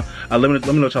Put It Down. Let me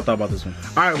know what y'all thought about this one.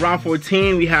 Alright, round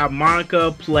 14, we have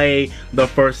Monica play The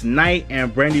First Night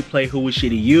and Brandy play Who Was She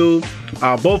to You.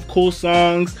 Both cool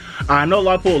songs. I know a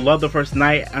lot of people love The First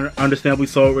Night, understandably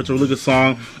so. It's a really good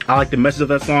song. I like the message of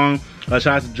that song. Shout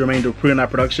out to Jermaine Dupri in that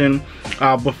production.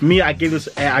 But for me, I give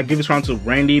this round to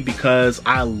Brandy because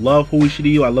I love Who Was She to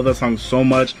You. I love that song so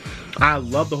much. I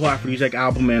love the whole Aphrodisiac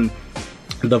album, and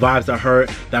the vibes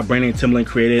that Brandy and Timbaland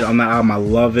created on that album. I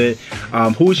love it.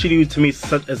 Who Should You to me is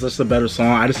such a better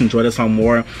song. I just enjoy that song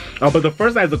more. But the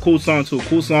first night is a cool song too,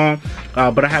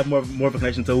 but I have more of a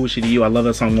connection to Who Should You. I love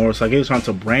that song more, so I gave this song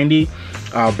to Brandy.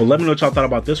 But let me know what y'all thought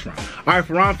about this round. All right,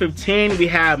 for round 15, we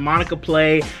have Monica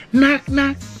play Knock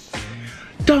Knock,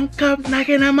 Don't Come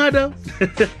Knocking at My Door,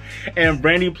 and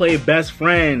Brandy played Best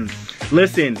Friend.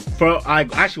 Listen,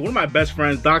 actually one of my best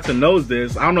friends, Doctor, knows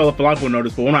this. I don't know if a lot of people know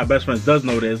this, but one of my best friends does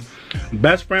know this.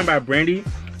 Best Friend by Brandy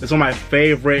is one of my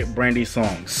favorite Brandy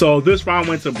songs. So this round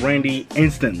went to Brandy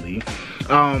instantly.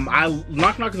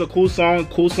 Knock Knock is a cool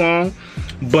song,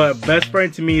 but Best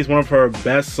Friend to me is one of her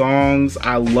best songs.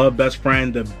 I love Best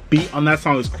Friend. The beat on that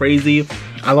song is crazy.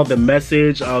 I love the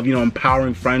message of, you know,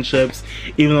 empowering friendships,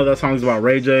 even though that song is about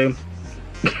Ray J.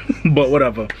 But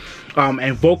whatever.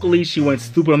 And vocally, she went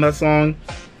stupid on that song.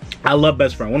 I love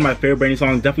Best Friend, one of my favorite Brandy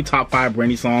songs, definitely top 5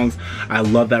 Brandy songs. I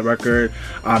love that record.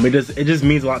 It just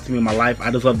means a lot to me in my life. I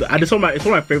just love it's one of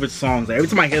my favorite songs. Like, every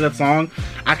time I hear that song,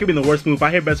 I could be in the worst mood. If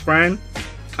I hear Best Friend,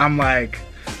 I'm like,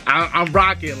 I'm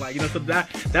rocking, like, you know. So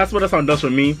that's what that song does for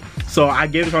me. So I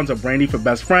gave this song to Brandy for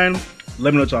Best Friend.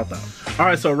 Let me know what y'all thought. All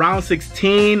right, so round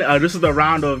 16. This is the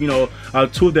round of, you know,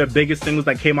 2 of their biggest singles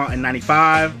that came out in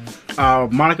 '95.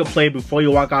 Monica played Before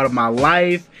You Walk Out of My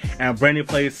Life, and Brandy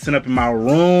played Sit Up in My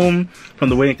Room from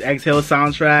the Waiting to Exhale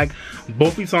soundtrack.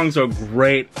 Both these songs are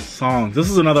great songs. This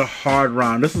is another hard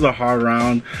round. This is a hard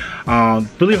round,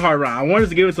 really hard round. I wanted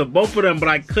to give it to both of them, but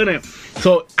I couldn't.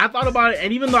 So I thought about it,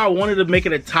 and even though I wanted to make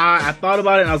it a tie, I thought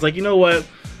about it and I was like, you know what?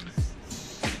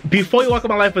 Before You Walk Out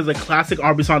of My Life is a classic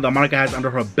R&B song that Monica has under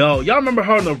her belt. Y'all remember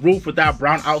her on the roof with that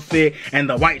brown outfit and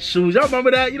the white shoes? Y'all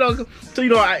remember that? You know, so, you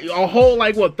know, a whole,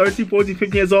 like, what, 13, 14,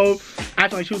 15 years old,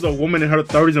 acting like she was a woman in her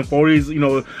 30s and 40s, you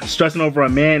know, stressing over a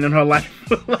man in her life.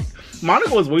 Like,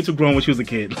 Monica was way too grown when she was a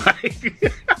kid. Like,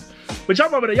 but y'all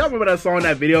remember that song,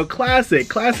 that video?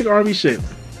 Classic R&B shit.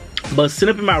 But Sit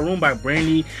Up in My Room by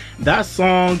Brandy, that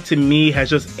song to me has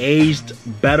just aged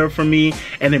better for me,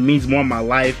 and it means more in my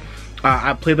life.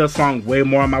 I play that song way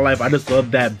more in my life. I just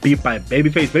love that beat by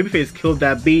Babyface. Babyface killed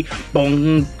that beat.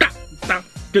 Boom, da, da,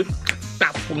 da,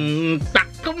 da, boom, da.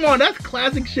 Come on, that's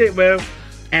classic shit, man.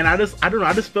 And I don't know.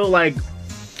 I just feel like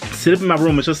Sit Up in My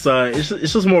Room is just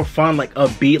it's just more fun, like a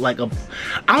beat, like I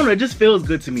don't know. It just feels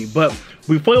good to me. But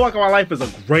Before You Walk Out of My Life is a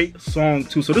great song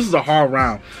too. So this is a hard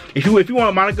round. If you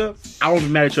want Monica, I won't be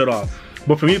mad at you at all.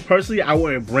 But for me personally, I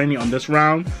wanted Brandy on this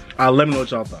round. Let me know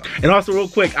what y'all thought. And also real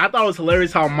quick, I thought it was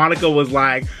hilarious how Monica was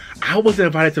like, I wasn't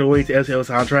invited to the Waiting to Exhale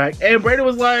soundtrack. And Brandy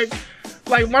was like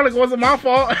Monica, wasn't my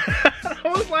fault. I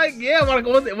was like, yeah, Monica,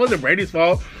 it wasn't Brandy's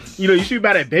fault. You know, you should be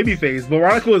mad at Babyface.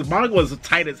 But Monica was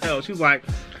tight as hell. She was like,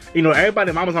 you know,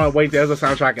 everybody, mom was on the Waiting to Exhale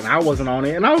soundtrack and I wasn't on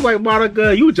it. And I was like,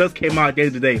 Monica, you just came out at the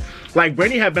end of the day. Like,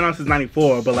 Brandy had been on since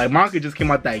 '94, but like Monica just came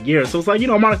out that year. So it's like, you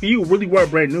know, Monica, you really were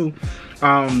brand new.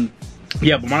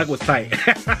 Yeah, but Monica was tight.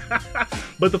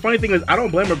 But the funny thing is, I don't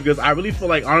blame her, because I really feel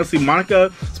like, honestly,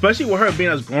 Monica, especially with her being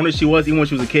as grown as she was, even when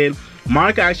she was a kid,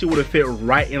 Monica actually would have fit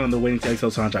right in on the Waiting to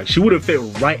Exhale soundtrack. She would have fit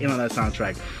right in on that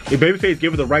soundtrack. If Babyface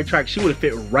gave her the right track, she would have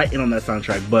fit right in on that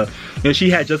soundtrack. But, you know, she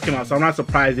had just come out, so I'm not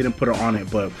surprised they didn't put her on it.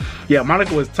 But, yeah,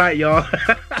 Monica was tight, y'all.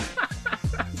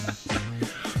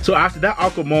 So after that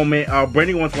awkward moment,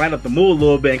 Brandy wants to light up the mood a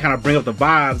little bit and kind of bring up the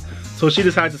vibes. So she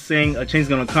decided to sing A Change Is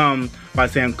Gonna Come by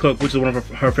Sam Cooke, which is one of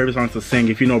her favorite songs to sing.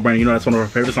 If you know Brandy, you know that's one of her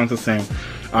favorite songs to sing.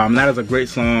 That is a great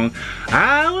song.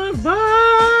 I was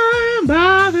born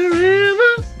by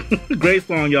the river. Great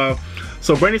song, y'all.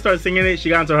 So Brandy started singing it. She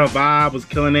got into her vibe, was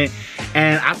killing it.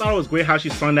 And I thought it was great how she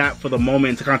sung that for the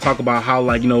moment, to kind of talk about how,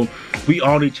 like, you know, we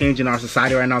all need change in our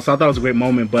society right now. So I thought it was a great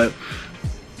moment. But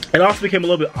it also became a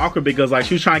little bit awkward, because like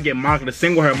she was trying to get Monica to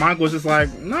sing with her. Monica was just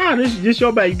like, nah, this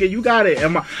your bad. You got it.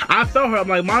 And I felt her. I'm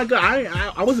like, Monica,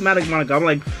 I wasn't mad at Monica. I'm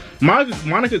like,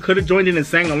 Monica could have joined in and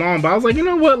sang along, but I was like, you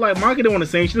know what? Like, Monica didn't want to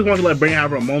sing. She just wanted to let Brandy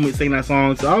have her moment sing that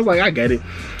song. So I was like, I get it.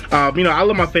 You know, I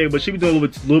love my favorite, but she be doing a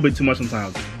little bit too much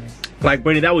sometimes. Like,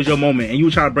 Brandy, that was your moment, and you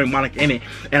were trying to bring Monica in it.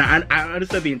 And I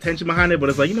understood the intention behind it, but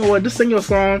it's like, you know what, just sing your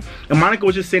song. And Monica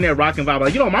was just sitting there rocking vibe.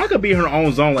 Like, you know, Monica be in her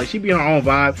own zone. Like, she be in her own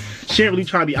vibe. She ain't really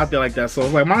trying to be out there like that. So,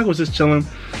 like, Monica was just chilling.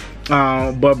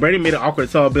 But Brandy made it awkward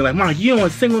as hell, being like, Monica, you don't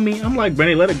want to sing with me? I'm like,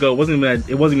 Brandy, let it go. It wasn't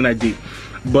even that deep.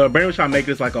 But Brandy was trying to make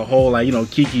this like a whole, like, you know,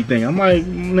 Kiki thing. I'm like,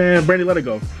 man, Brandy, let it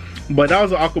go. But that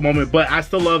was an awkward moment. But I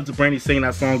still loved Brandy singing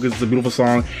that song, because it's a beautiful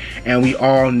song. And we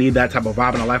all need that type of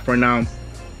vibe in our life right now.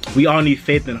 We all need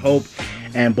faith and hope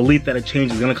and belief that a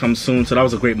change is gonna come soon. So that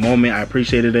was a great moment. I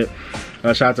appreciated it.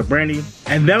 Shout out to Brandy.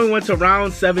 And then we went to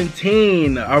round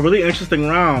 17, a really interesting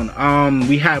round.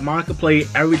 We had Monica play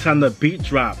Every Time the Beat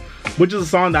Drop. which is a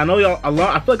song that I know y'all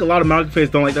I feel like a lot of Monica fans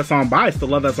don't like that song, but I still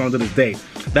love that song to this day.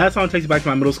 That song takes me back to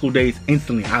my middle school days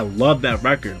instantly. I love that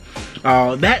record.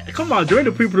 Come on, during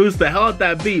the pre-produced, the hell out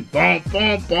that beat. Boom,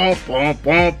 boom, boom, boom,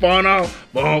 boom, boom,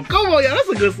 boom. Come on, yeah, that's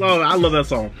a good song. I love that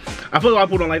song. I feel like a lot of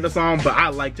people don't like that song, but I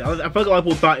liked it. I feel like a lot of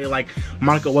people thought it, like,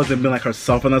 Monica wasn't being like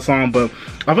herself in that song, but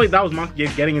I feel like that was Monica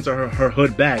getting into her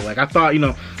hood bag. Like, I thought, you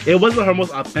know, it wasn't her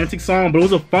most authentic song, but it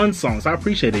was a fun song, so I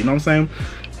appreciate it, you know what I'm saying?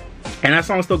 And that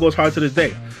song still goes hard to this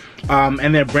day.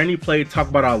 And then Brandy played Talk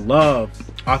About Our Love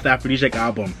off the Aphrodisiac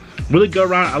album. Really good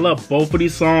round. I love both of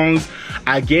these songs.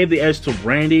 I gave the edge to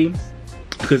Brandy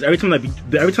because every time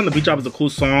the beat drop is a cool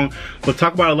song, but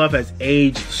Talk About Our Love has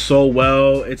aged so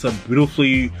well. It's a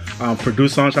beautifully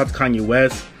produced song. Shout out to Kanye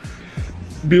West.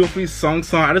 Beautifully sung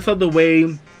song. I just love the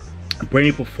way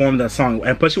Brandy performed that song, and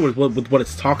especially with what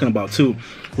it's talking about too,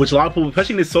 which a lot of people,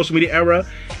 especially in this social media era,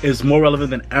 is more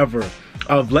relevant than ever,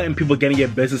 of letting people get in your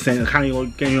business and kind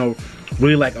of, you know,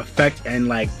 really like affect and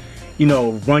like, you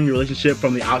know, run your relationship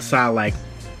from the outside. Like,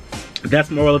 that's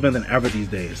more relevant than ever these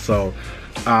days. So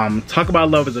Talk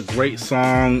About Love is a great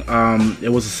song. It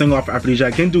was a single off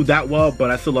Aphrodisiac. Didn't do that well,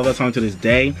 but I still love that song to this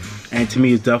day, and to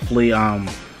me it's definitely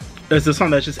it's a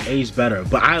song that's just aged better.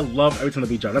 But I love Every Time the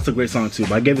Beat Drop. That's a great song too,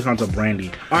 but I gave this song to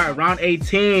Brandy. Alright, round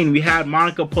 18, we had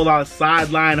Monica pull out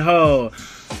Sideline Ho.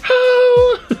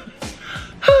 Ho!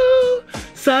 Ho!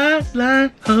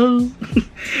 Sideline Ho.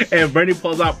 And Brandy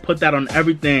pulls out Put That On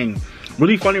Everything.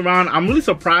 Really funny round. I'm really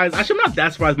surprised. Actually, I'm not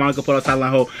that surprised Monica pulled out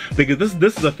Sideline Ho, because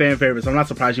this is a fan favorite, so I'm not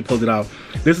surprised she pulled it out.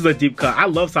 This is a deep cut. I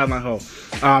love Sideline Ho.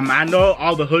 I know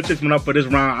all the hood chicks went up for this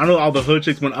round. I know all the hood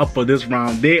chicks went up for this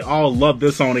round. They all love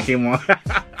this song that came on.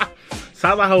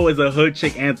 Sideline Ho is a hood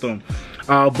chick anthem.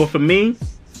 But for me,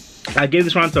 I gave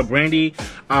this round to Brandy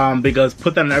because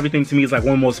Put That On Everything to me is like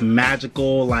one of the most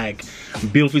magical, like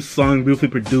beautifully sung, beautifully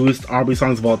produced R&B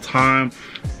songs of all time.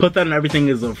 Put That On Everything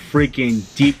is a freaking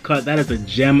deep cut. That is a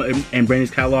gem in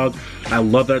Brandy's catalog. I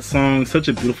love that song. Such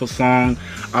a beautiful song.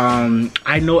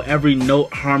 I know every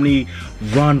note, harmony,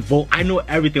 run, vote. I know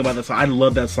everything about that song. I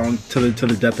love that song to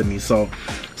the death of me. So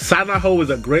Sideline Ho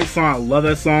is a great song. I love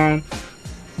that song.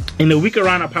 In the weaker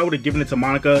round, I probably would have given it to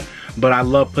Monica, but I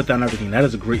love Put That On Everything. That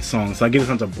is a great song, so I give this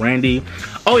one to Brandy.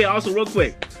 Oh yeah, also real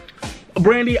quick,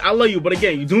 Brandy, I love you, but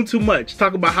again, you're doing too much.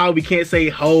 Talk about how we can't say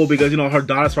ho because, you know, her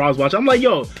daughter's I was watching. I'm like,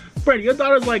 yo, Brandy, your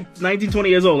daughter's like 19, 20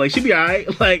 years old. Like, she be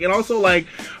alright. Like, and also, like,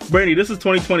 Brandy, this is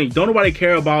 2020. Don't nobody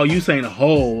care about you saying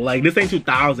ho. Like, this ain't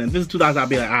 2000. If this is 2000, I'd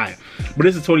be like, alright. But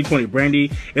this is 2020, Brandy.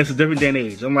 It's a different day and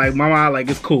age. I'm like, mama, like,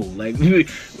 it's cool. Like,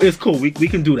 it's cool. We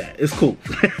can do that. It's cool.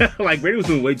 Like, Brandy was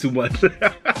doing way too much.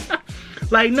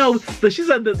 Like, no, she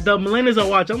said the millennials are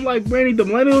watching. I'm like, Brandy, the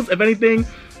millennials, if anything,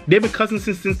 they've been cussing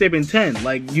since they've been 10.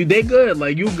 Like, they good.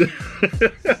 Like, you good.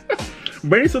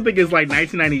 Brandy still think it's like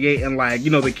 1998 and, like, you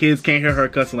know, the kids can't hear her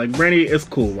cussing. Like, Brandy, it's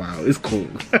cool. Wow, it's cool.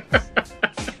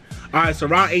 Alright, so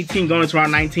round 18 going into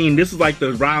round 19. This is like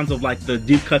the rounds of like the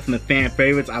deep cuts and the fan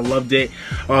favorites. I loved it.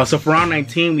 So for round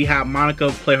 19, we have Monica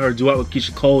play her duet with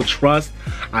Keisha Cole, Trust.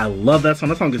 I love that song.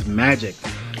 That song is magic.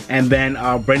 And then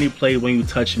Brandy played When You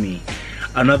Touch Me.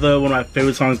 Another one of my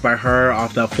favorite songs by her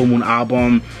off that Full Moon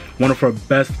album. One of her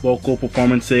best vocal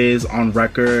performances on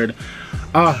record.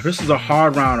 This is a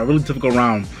hard round, a really difficult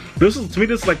round. This is, to me,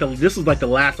 this is like the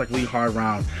last like really hard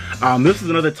round. This is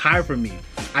another tie for me.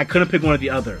 I couldn't pick one or the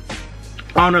other.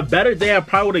 On a better day, I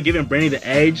probably would have given Brandy the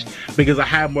edge because I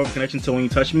have more of a connection to When You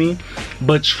Touch Me.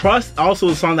 But Trust also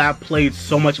is a song that I played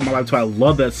so much in my life too. I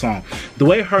love that song. The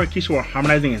way her and Keisha were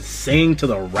harmonizing and singing to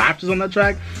the raptors on that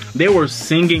track, they were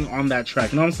singing on that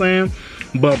track, you know what I'm saying?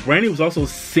 But Brandy was also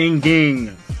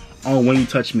singing on When You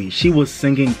Touch Me. She was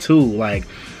singing too. Like,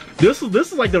 this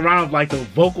is like the round of like the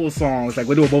vocal songs, like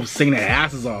where they were both singing their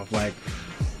asses off. Like,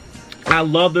 I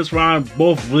love this round.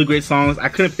 Both really great songs. I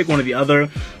couldn't pick one or the other.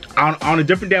 On a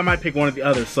different day, I might pick one or the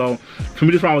other. So for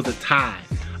me, this round was a tie.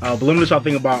 But let me know what y'all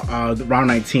think about round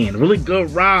 19. Really good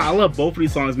round. I love both of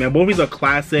these songs, man. Both of these are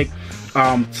classic.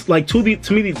 Like to me,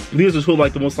 these are two of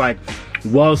like the most like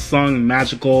well-sung,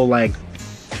 magical, like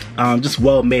just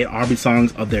well-made R&B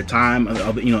songs of their time,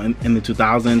 you know, in the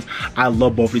 2000s. I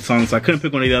love both of these songs, so I couldn't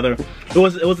pick one or the other. It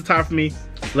was a tie for me.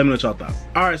 Let me know what y'all thought.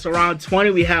 Alright, so round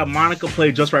 20, we have Monica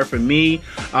play Just Right For Me.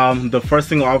 The first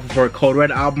single off of her Code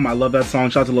Red album. I love that song.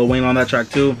 Shout out to Lil Wayne on that track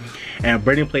too. And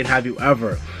Brandy played Have You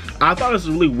Ever. I thought this was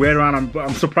a really weird round.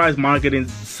 I'm surprised Monica didn't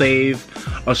save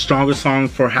a stronger song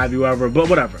for Have You Ever, but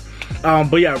whatever.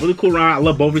 But yeah, really cool round. I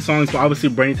love both of these songs, but obviously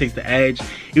Brandy takes the edge.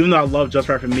 Even though I love Just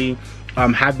Right For Me,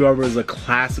 Have You Ever is a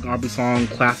classic R&B song,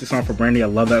 classic song for Brandy. I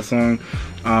love that song.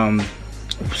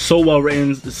 so well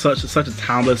written, such a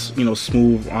timeless, you know,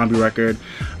 smooth R&B record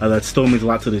that still means a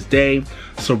lot to this day.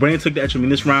 So Brandy took the extra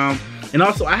minutes round. And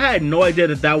also, I had no idea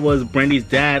that that was Brandy's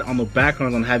dad on the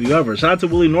backgrounds on Have You Ever. Shout out to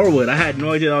Willie Norwood. I had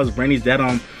no idea that was Brandy's dad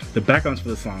on the backgrounds for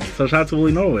the song. So shout out to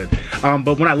Willie Norwood.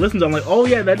 But when I listened to it, I'm like, oh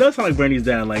yeah, that does sound like Brandy's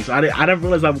dad. Like, so I didn't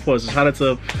realize that before. So shout out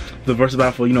to the Verzuz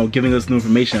battle for, you know, giving us new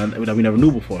information that we never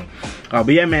knew before. But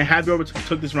yeah, man, Have You Ever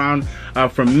took this round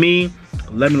from me.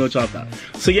 Let me know what y'all thought.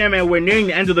 So yeah, man, we're nearing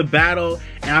the end of the battle,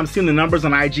 and I'm seeing the numbers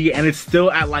on IG, and it's still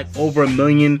at like over 1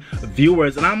 million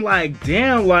viewers, and I'm like,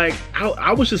 damn, like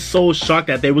I was just so shocked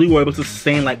that they really were able to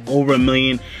sustain like over 1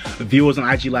 million viewers on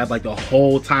IG Live like the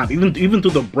whole time, even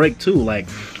through the break too. Like,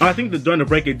 I think during the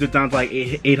break it dipped down to like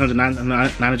 800,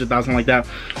 900,000 like that,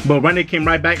 but when it came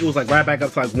right back, it was like right back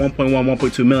up to like 1.1,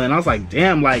 1.2 million. I was like,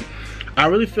 damn, like I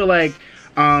really feel like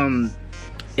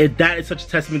that is such a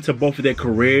testament to both of their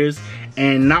careers,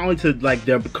 and not only to like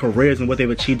their careers and what they've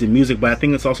achieved in music, but I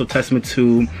think it's also a testament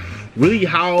to really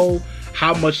how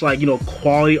much, like, you know,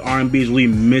 quality R&B is really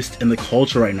missed in the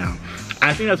culture right now.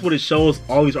 I think that's what it shows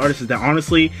all these artists, is that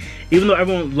honestly, even though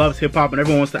everyone loves hip-hop and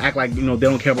everyone wants to act like, you know, they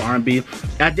don't care about R&B,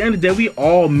 at the end of the day, we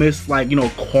all miss, like, you know,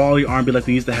 quality R&B like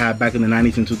we used to have back in the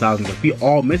 90s and 2000s. Like, we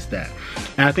all miss that.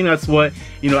 And I think that's what,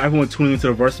 you know, everyone tuning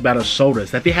into the Verzuz battle showed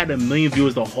us, that they had 1 million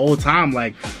viewers the whole time.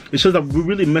 Like, it shows that we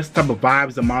really missed the type of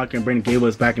vibes that Monica and Brandy gave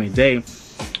us back in the day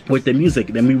with the music.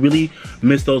 Then we really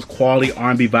miss those quality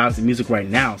R&B vibes in music right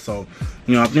now. So,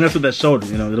 you know, I think that's what that showed.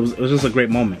 You know, it was just a great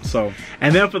moment. So,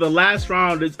 and then for the last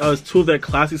round, it's 2 of their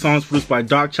classic songs produced by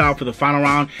Darkchild for the final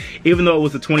round. Even though it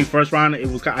was the 21st round, it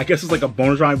was, I guess it's like a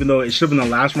bonus round, even though it should have been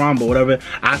the last round, but whatever.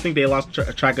 I think they lost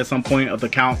track at some point of the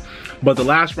count. But the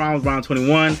last round was round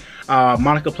 21.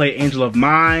 Monica played Angel of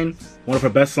Mine, one of her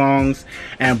best songs,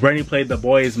 and Brandy played The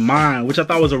Boy Is Mine, which I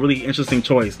thought was a really interesting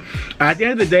choice. At the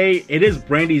end of the day, it is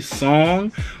Brandy's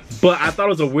song, but I thought it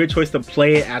was a weird choice to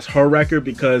play it as her record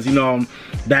because, you know,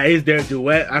 that is their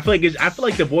duet. I feel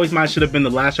like The Boy Is Mine should have been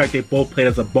the last track they both played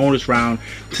as a bonus round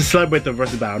to celebrate the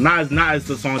Verzuz battle. Not as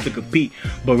the song to compete,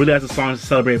 but really as a song to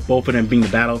celebrate both of them being the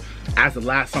battle as the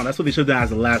last song. That's what they should have done as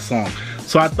the last song.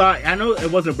 So I know it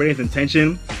wasn't Brandy's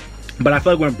intention, but I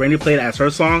feel like when Brandy played it as her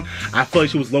song, I feel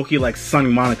like she was low-key like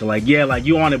sunning Monica, like, yeah, like,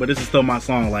 you on it, but this is still my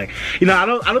song. Like, you know, I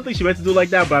don't think she meant to do it like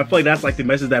that, but I feel like that's like the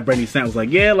message that Brandy sent, was like,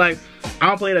 yeah, like, I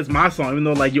don't play it as my song, even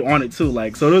though like you on it too.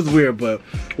 Like, so it was weird, but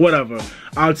whatever.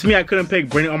 To me, I couldn't pick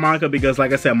Brandy or Monica because,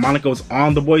 like I said, Monica was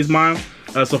on The Boy Is Mine.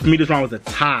 So for me, this round was a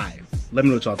tie. Let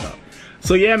me know what y'all thought.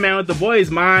 So yeah, man, with The Boy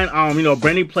Is Mine, you know,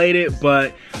 Brandy played it,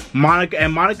 but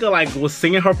Monica like was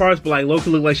singing her parts, but like low-key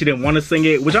looked like she didn't want to sing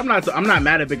it, which I'm not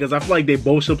mad at, because I feel like they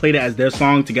both should play it as their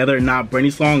song together and not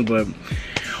Brandy's song, but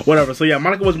whatever. So yeah,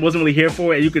 Monica wasn't really here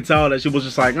for it, and you could tell that she was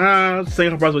just like,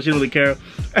 singing her parts, but she didn't really care.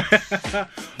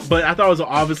 But I thought it was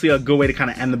obviously a good way to kind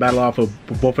of end the battle off of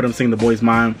both of them singing The Boy Is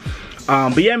Mine.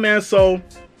 But yeah, man, so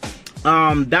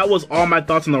that was all my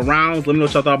thoughts on the rounds. Let me know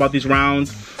what y'all thought about these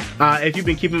rounds. If you've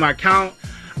been keeping my count,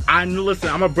 listen,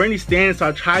 I'm a Brandy stan, so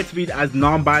I tried to be as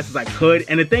non-biased as I could.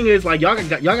 And the thing is, like, y'all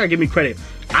gotta give me credit.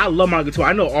 I love Monica too.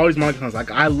 I know all these Monica songs.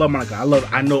 Like, I love Monica.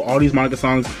 I know all these Monica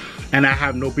songs, and I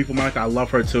have no beef with Monica. I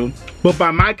love her too. But by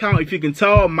my count, if you can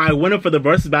tell, my winner for the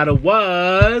Verzuz battle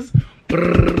was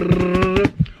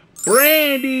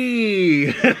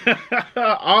Brandy.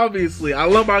 Obviously, I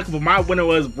love Monica, but my winner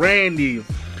was Brandy.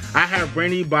 I have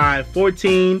Brandy by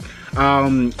 14, 2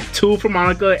 for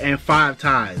Monica, and 5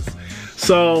 ties.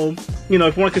 So, you know,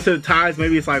 if you want to consider ties,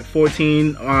 maybe it's like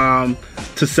 14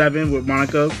 to 7 with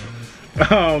Monica.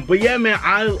 But yeah, man,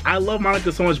 I love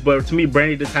Monica so much, but to me,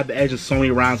 Brandy just had the edge of so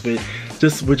many rounds with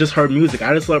just her music.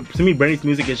 I just love, to me, Brandy's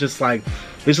music is just like,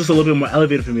 it's just a little bit more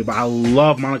elevated for me, but I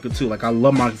love Monica too. Like, I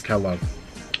love Monica's catalog.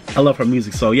 I love her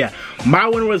music. So yeah, my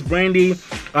winner was Brandy.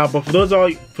 But for those of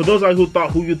you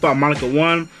who you thought Monica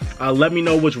won, let me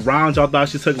know which rounds y'all thought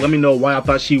she took. Let me know why I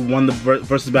thought she won the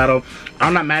Verzuz battle.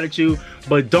 I'm not mad at you,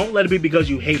 but don't let it be because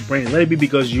you hate Brandy. Let it be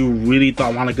because you really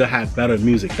thought Monica had better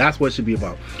music. That's what it should be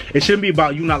about. It shouldn't be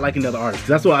about you not liking the other artists.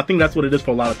 That's what I think. That's what it is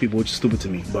for a lot of people, which is stupid to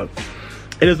me, but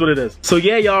it is what it is. So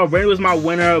yeah, y'all, Brandy was my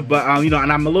winner, but you know,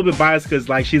 and I'm a little bit biased because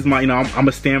like she's my, you know, I'm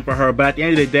a stan for her. But at the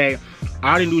end of the day, I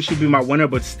already knew she'd be my winner,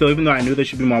 but still, even though I knew that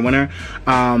she'd be my winner,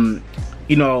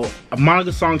 you know,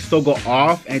 Monica's songs still go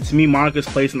off, and to me, Monica's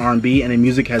place in R&B and in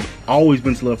music has always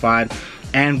been solidified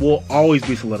and will always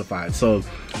be solidified. So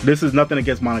this is nothing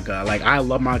against Monica. Like, I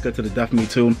love Monica to the death of me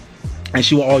too, and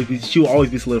she will always be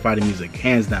solidified in music,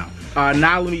 hands down.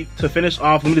 Now to finish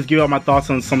off, let me just give y'all my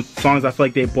thoughts on some songs I feel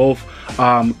like they both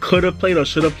could have played or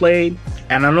should have played,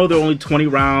 And I know there are only 20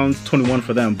 rounds, 21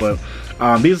 for them, but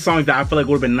these are songs that I feel like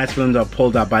would have been nice for them to have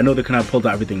pulled out, but I know they couldn't have pulled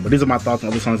out everything. But these are my thoughts on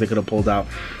other songs they could have pulled out.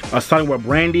 Starting with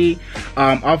Brandy,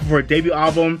 off of her debut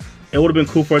album, it would have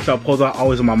been cool for her to have pulled out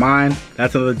Always on My Mind.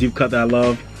 That's another deep cut that I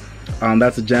love.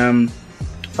 That's a gem.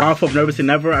 Off of Never Say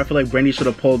Never, I feel like Brandy should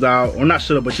have pulled out, or not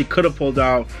should have, but she could have pulled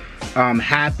out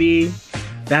Happy.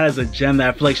 That is a gem that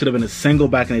I feel like should have been a single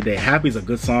back in the day. Happy is a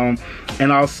good song.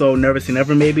 And also Never Say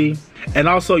Never, maybe. And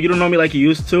also You Don't Know Me Like You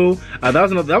Used To.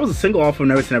 That was a single off of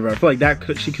Never Say Never. I feel like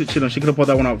that she could have pulled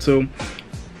that one out too.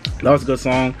 That was a good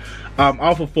song.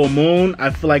 Off of Full Moon, I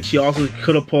feel like she also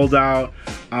could have pulled out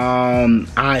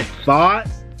I Thought.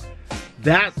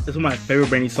 That is one of my favorite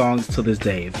Brandy songs to this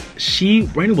day.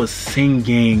 Brandy was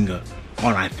singing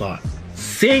on I Thought.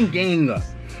 Singing!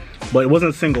 But it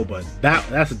wasn't a single, but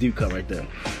that's a deep cut right there.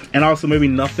 And also maybe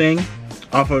Nothing.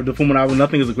 Off of the Full Moon album,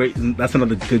 Nothing is a great, that's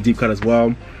another good deep cut as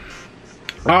well.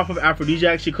 Off of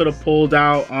Aphrodisiac, she could have pulled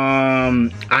out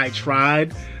I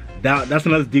Tried. That's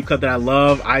another deep cut that I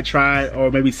love. I Tried,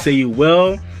 or maybe Say You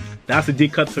Will. That's a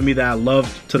deep cut for me that I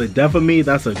love to the death of me.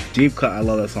 That's a deep cut. I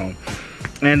love that song.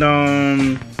 And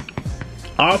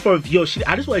off of I just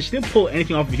realized she didn't pull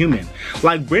anything off of Human.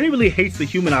 Like, Brandy really hates the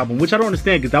Human album, which I don't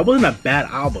understand, because that wasn't a bad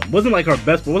album. It wasn't like her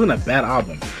best, but it wasn't a bad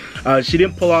album. She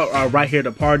didn't pull out Right Here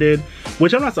Departed,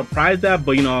 which I'm not surprised at,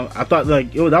 but you know, I thought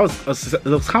like it was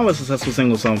kind of a successful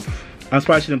single, so I'm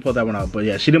surprised she didn't pull that one out. But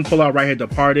yeah, she didn't pull out Right Here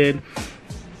Departed.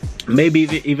 Maybe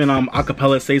even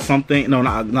acapella Say Something. No,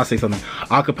 not Say Something.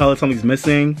 Acapella Something's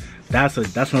Missing. That's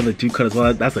another deep cut as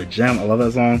well. That's a gem. I love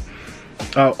that song.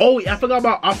 Oh, I forgot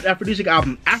about Aphrodisiac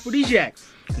album. Aphrodisiac.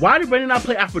 Why did Brandy not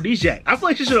play Aphrodisiac? I feel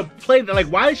like she should have played that. Like,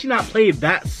 why did she not play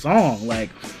that song? Like,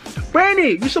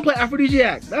 Brandy, you should play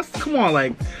Aphrodisiac. Come on,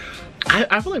 like,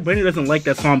 I feel like Brandy doesn't like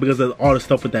that song because of all the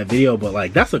stuff with that video, but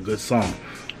like, that's a good song.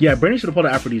 Yeah, Brandy should have pulled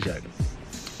Aphrodisiac.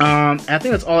 I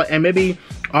think that's all. And maybe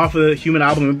off of the Human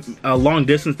album, Long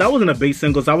Distance. That wasn't a big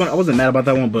single, so I wasn't mad about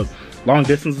that one, but Long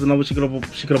Distance is another she could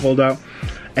have pulled out.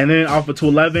 And then off of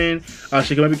 211,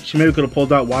 she maybe could have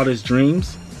pulled out Wildest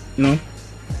Dreams, you know.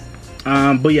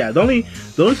 But yeah, the only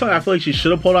song I feel like she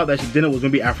should have pulled out that she didn't was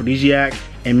maybe Aphrodisiac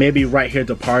and maybe Right Here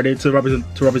Departed to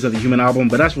represent the Human album.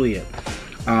 But that's really it.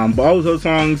 But all those other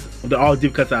songs, they're all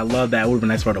deep cuts that I love that it would have been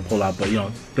nice for her to pull out. But you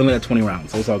know, they only had 20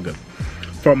 rounds, so it's all good.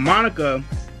 For Monica,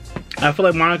 I feel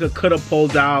like Monica could have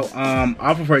pulled out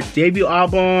off of her debut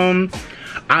album.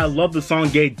 I love the song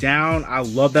Get Down. I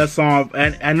love that song.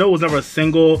 And I know it was never a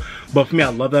single, but for me, I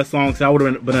love that song. So that would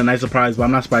have been a nice surprise, but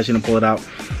I'm not surprised she didn't pull it out.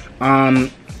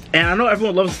 And I know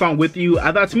everyone loves the song With You.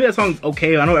 I thought, to me, that song's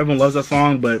okay. I know everyone loves that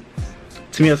song, but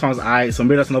to me, that song's alright. So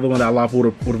maybe that's another one that a lot of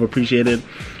people would have appreciated.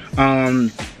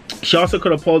 She also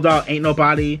could have pulled out Ain't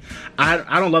Nobody.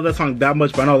 I don't love that song that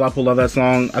much, but I know a lot of people love that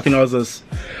song. I think that was a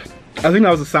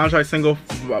soundtrack single.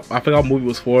 I forgot what movie it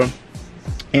was for.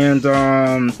 And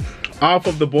off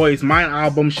of the Boys Mind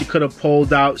album, she could have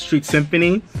pulled out Street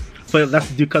Symphony. But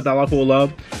that's a deep cut that a lot of people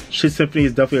love. Street Symphony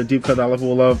is definitely a deep cut that a lot of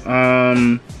people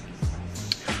love.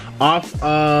 Off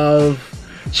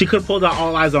of, she could have pulled out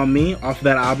All Eyes on Me off of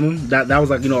that album. That was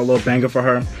like, you know, a little banger for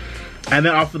her. And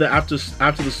then off of the After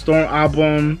the Storm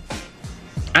album,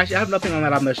 actually I have nothing on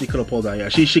that album that she could have pulled out. Yeah,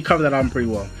 she covered that album pretty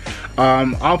well.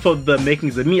 Off of the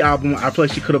Makings of Me album, I feel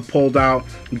like she could have pulled out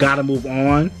Gotta Move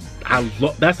On.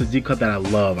 That's a deep cut that I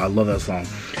love. I love that song.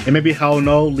 And maybe Hell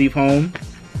No, Leave Home.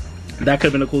 That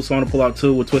could have been a cool song to pull out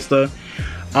too with Twista.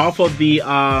 Off of the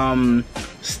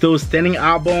Still Standing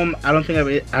album, I don't think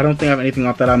I have anything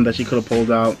off that album that she could have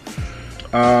pulled out.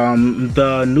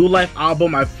 The New Life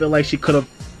album, I feel like she could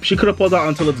have pulled out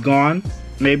Until It's Gone,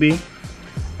 maybe.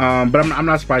 But I'm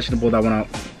not surprised she didn't pull that one out.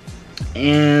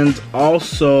 And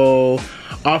also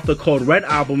off the Code Red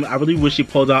album, I really wish she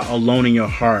pulled out Alone in Your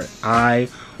Heart. I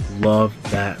love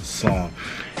that song.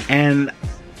 And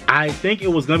I think it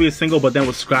was gonna be a single, but then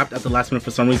was scrapped at the last minute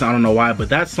for some reason. I don't know why, but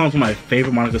that song's one of my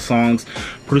favorite Monica songs,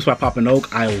 produced by Pop and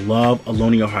Oak. I love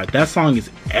Alone in Your Heart. That song is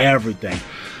everything.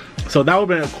 So that would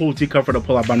have been a cool deep cut for her to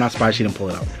pull out, but I'm not surprised she didn't pull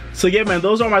it out. So yeah, man,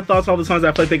 those are my thoughts on all the songs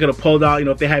I feel like they could have pulled out, you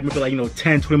know, if they had maybe like, you know,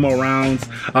 10, 20 more rounds.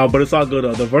 But it's all good.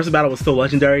 The Verzuz battle was still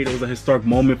legendary. It was a historic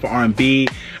moment for R&B,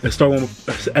 a historic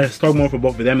moment for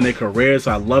both of them in their careers,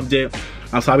 so I loved it.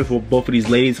 I'm so happy for both of these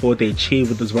ladies for what they achieved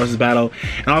with this Verzuz battle,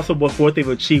 and also for what they've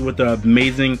achieved with their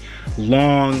amazing,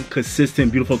 long,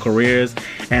 consistent, beautiful careers.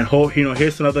 And hope, you know,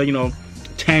 here's another, you know,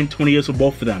 10, 20 years for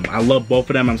both of them. I love both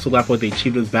of them. I'm so glad for what they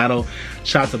achieved in this battle.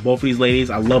 Shout out to both of these ladies.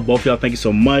 I love both of y'all. Thank you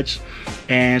so much.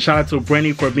 And shout out to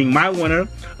Brandy for being my winner.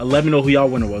 Let me know who y'all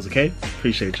winner was, okay?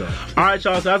 Appreciate y'all. Alright,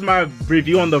 y'all, so that's my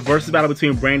review on the Verzuz battle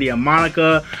between Brandy and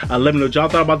Monica. Let me know what y'all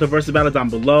thought about the Verzuz battle down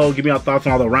below. Give me your thoughts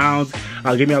on all the rounds.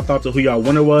 Give me your thoughts on who y'all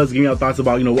winner was. Give me your thoughts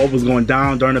about, you know, what was going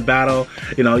down during the battle.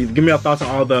 You know, give me your thoughts on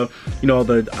all the, you know,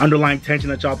 the underlying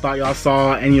tension that y'all thought y'all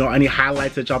saw, and, you know, any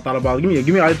highlights that y'all thought about. Give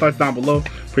me all your thoughts down below.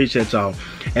 Appreciate y'all.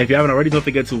 And if you haven't already, don't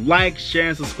forget to like, share,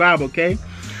 and subscribe, okay?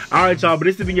 Alright, y'all, but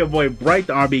this has been your boy Bright,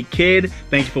 the R&B Kid.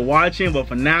 Thank you for watching, but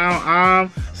for now, I'm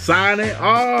signing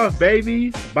off,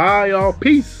 baby. Bye, y'all.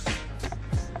 Peace.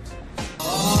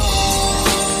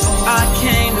 I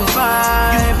came to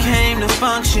vibe, you came to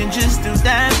function, just do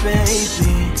that,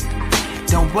 baby.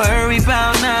 Don't worry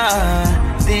about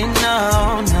nothing,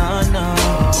 no.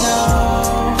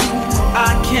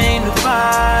 I came to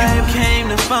vibe, you came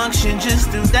to function,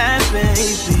 just do that,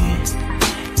 baby.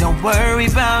 Don't worry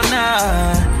about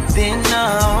nothing,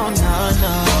 no.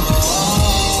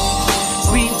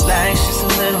 Relax just a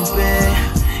little bit.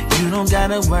 You don't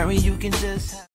gotta worry, you can just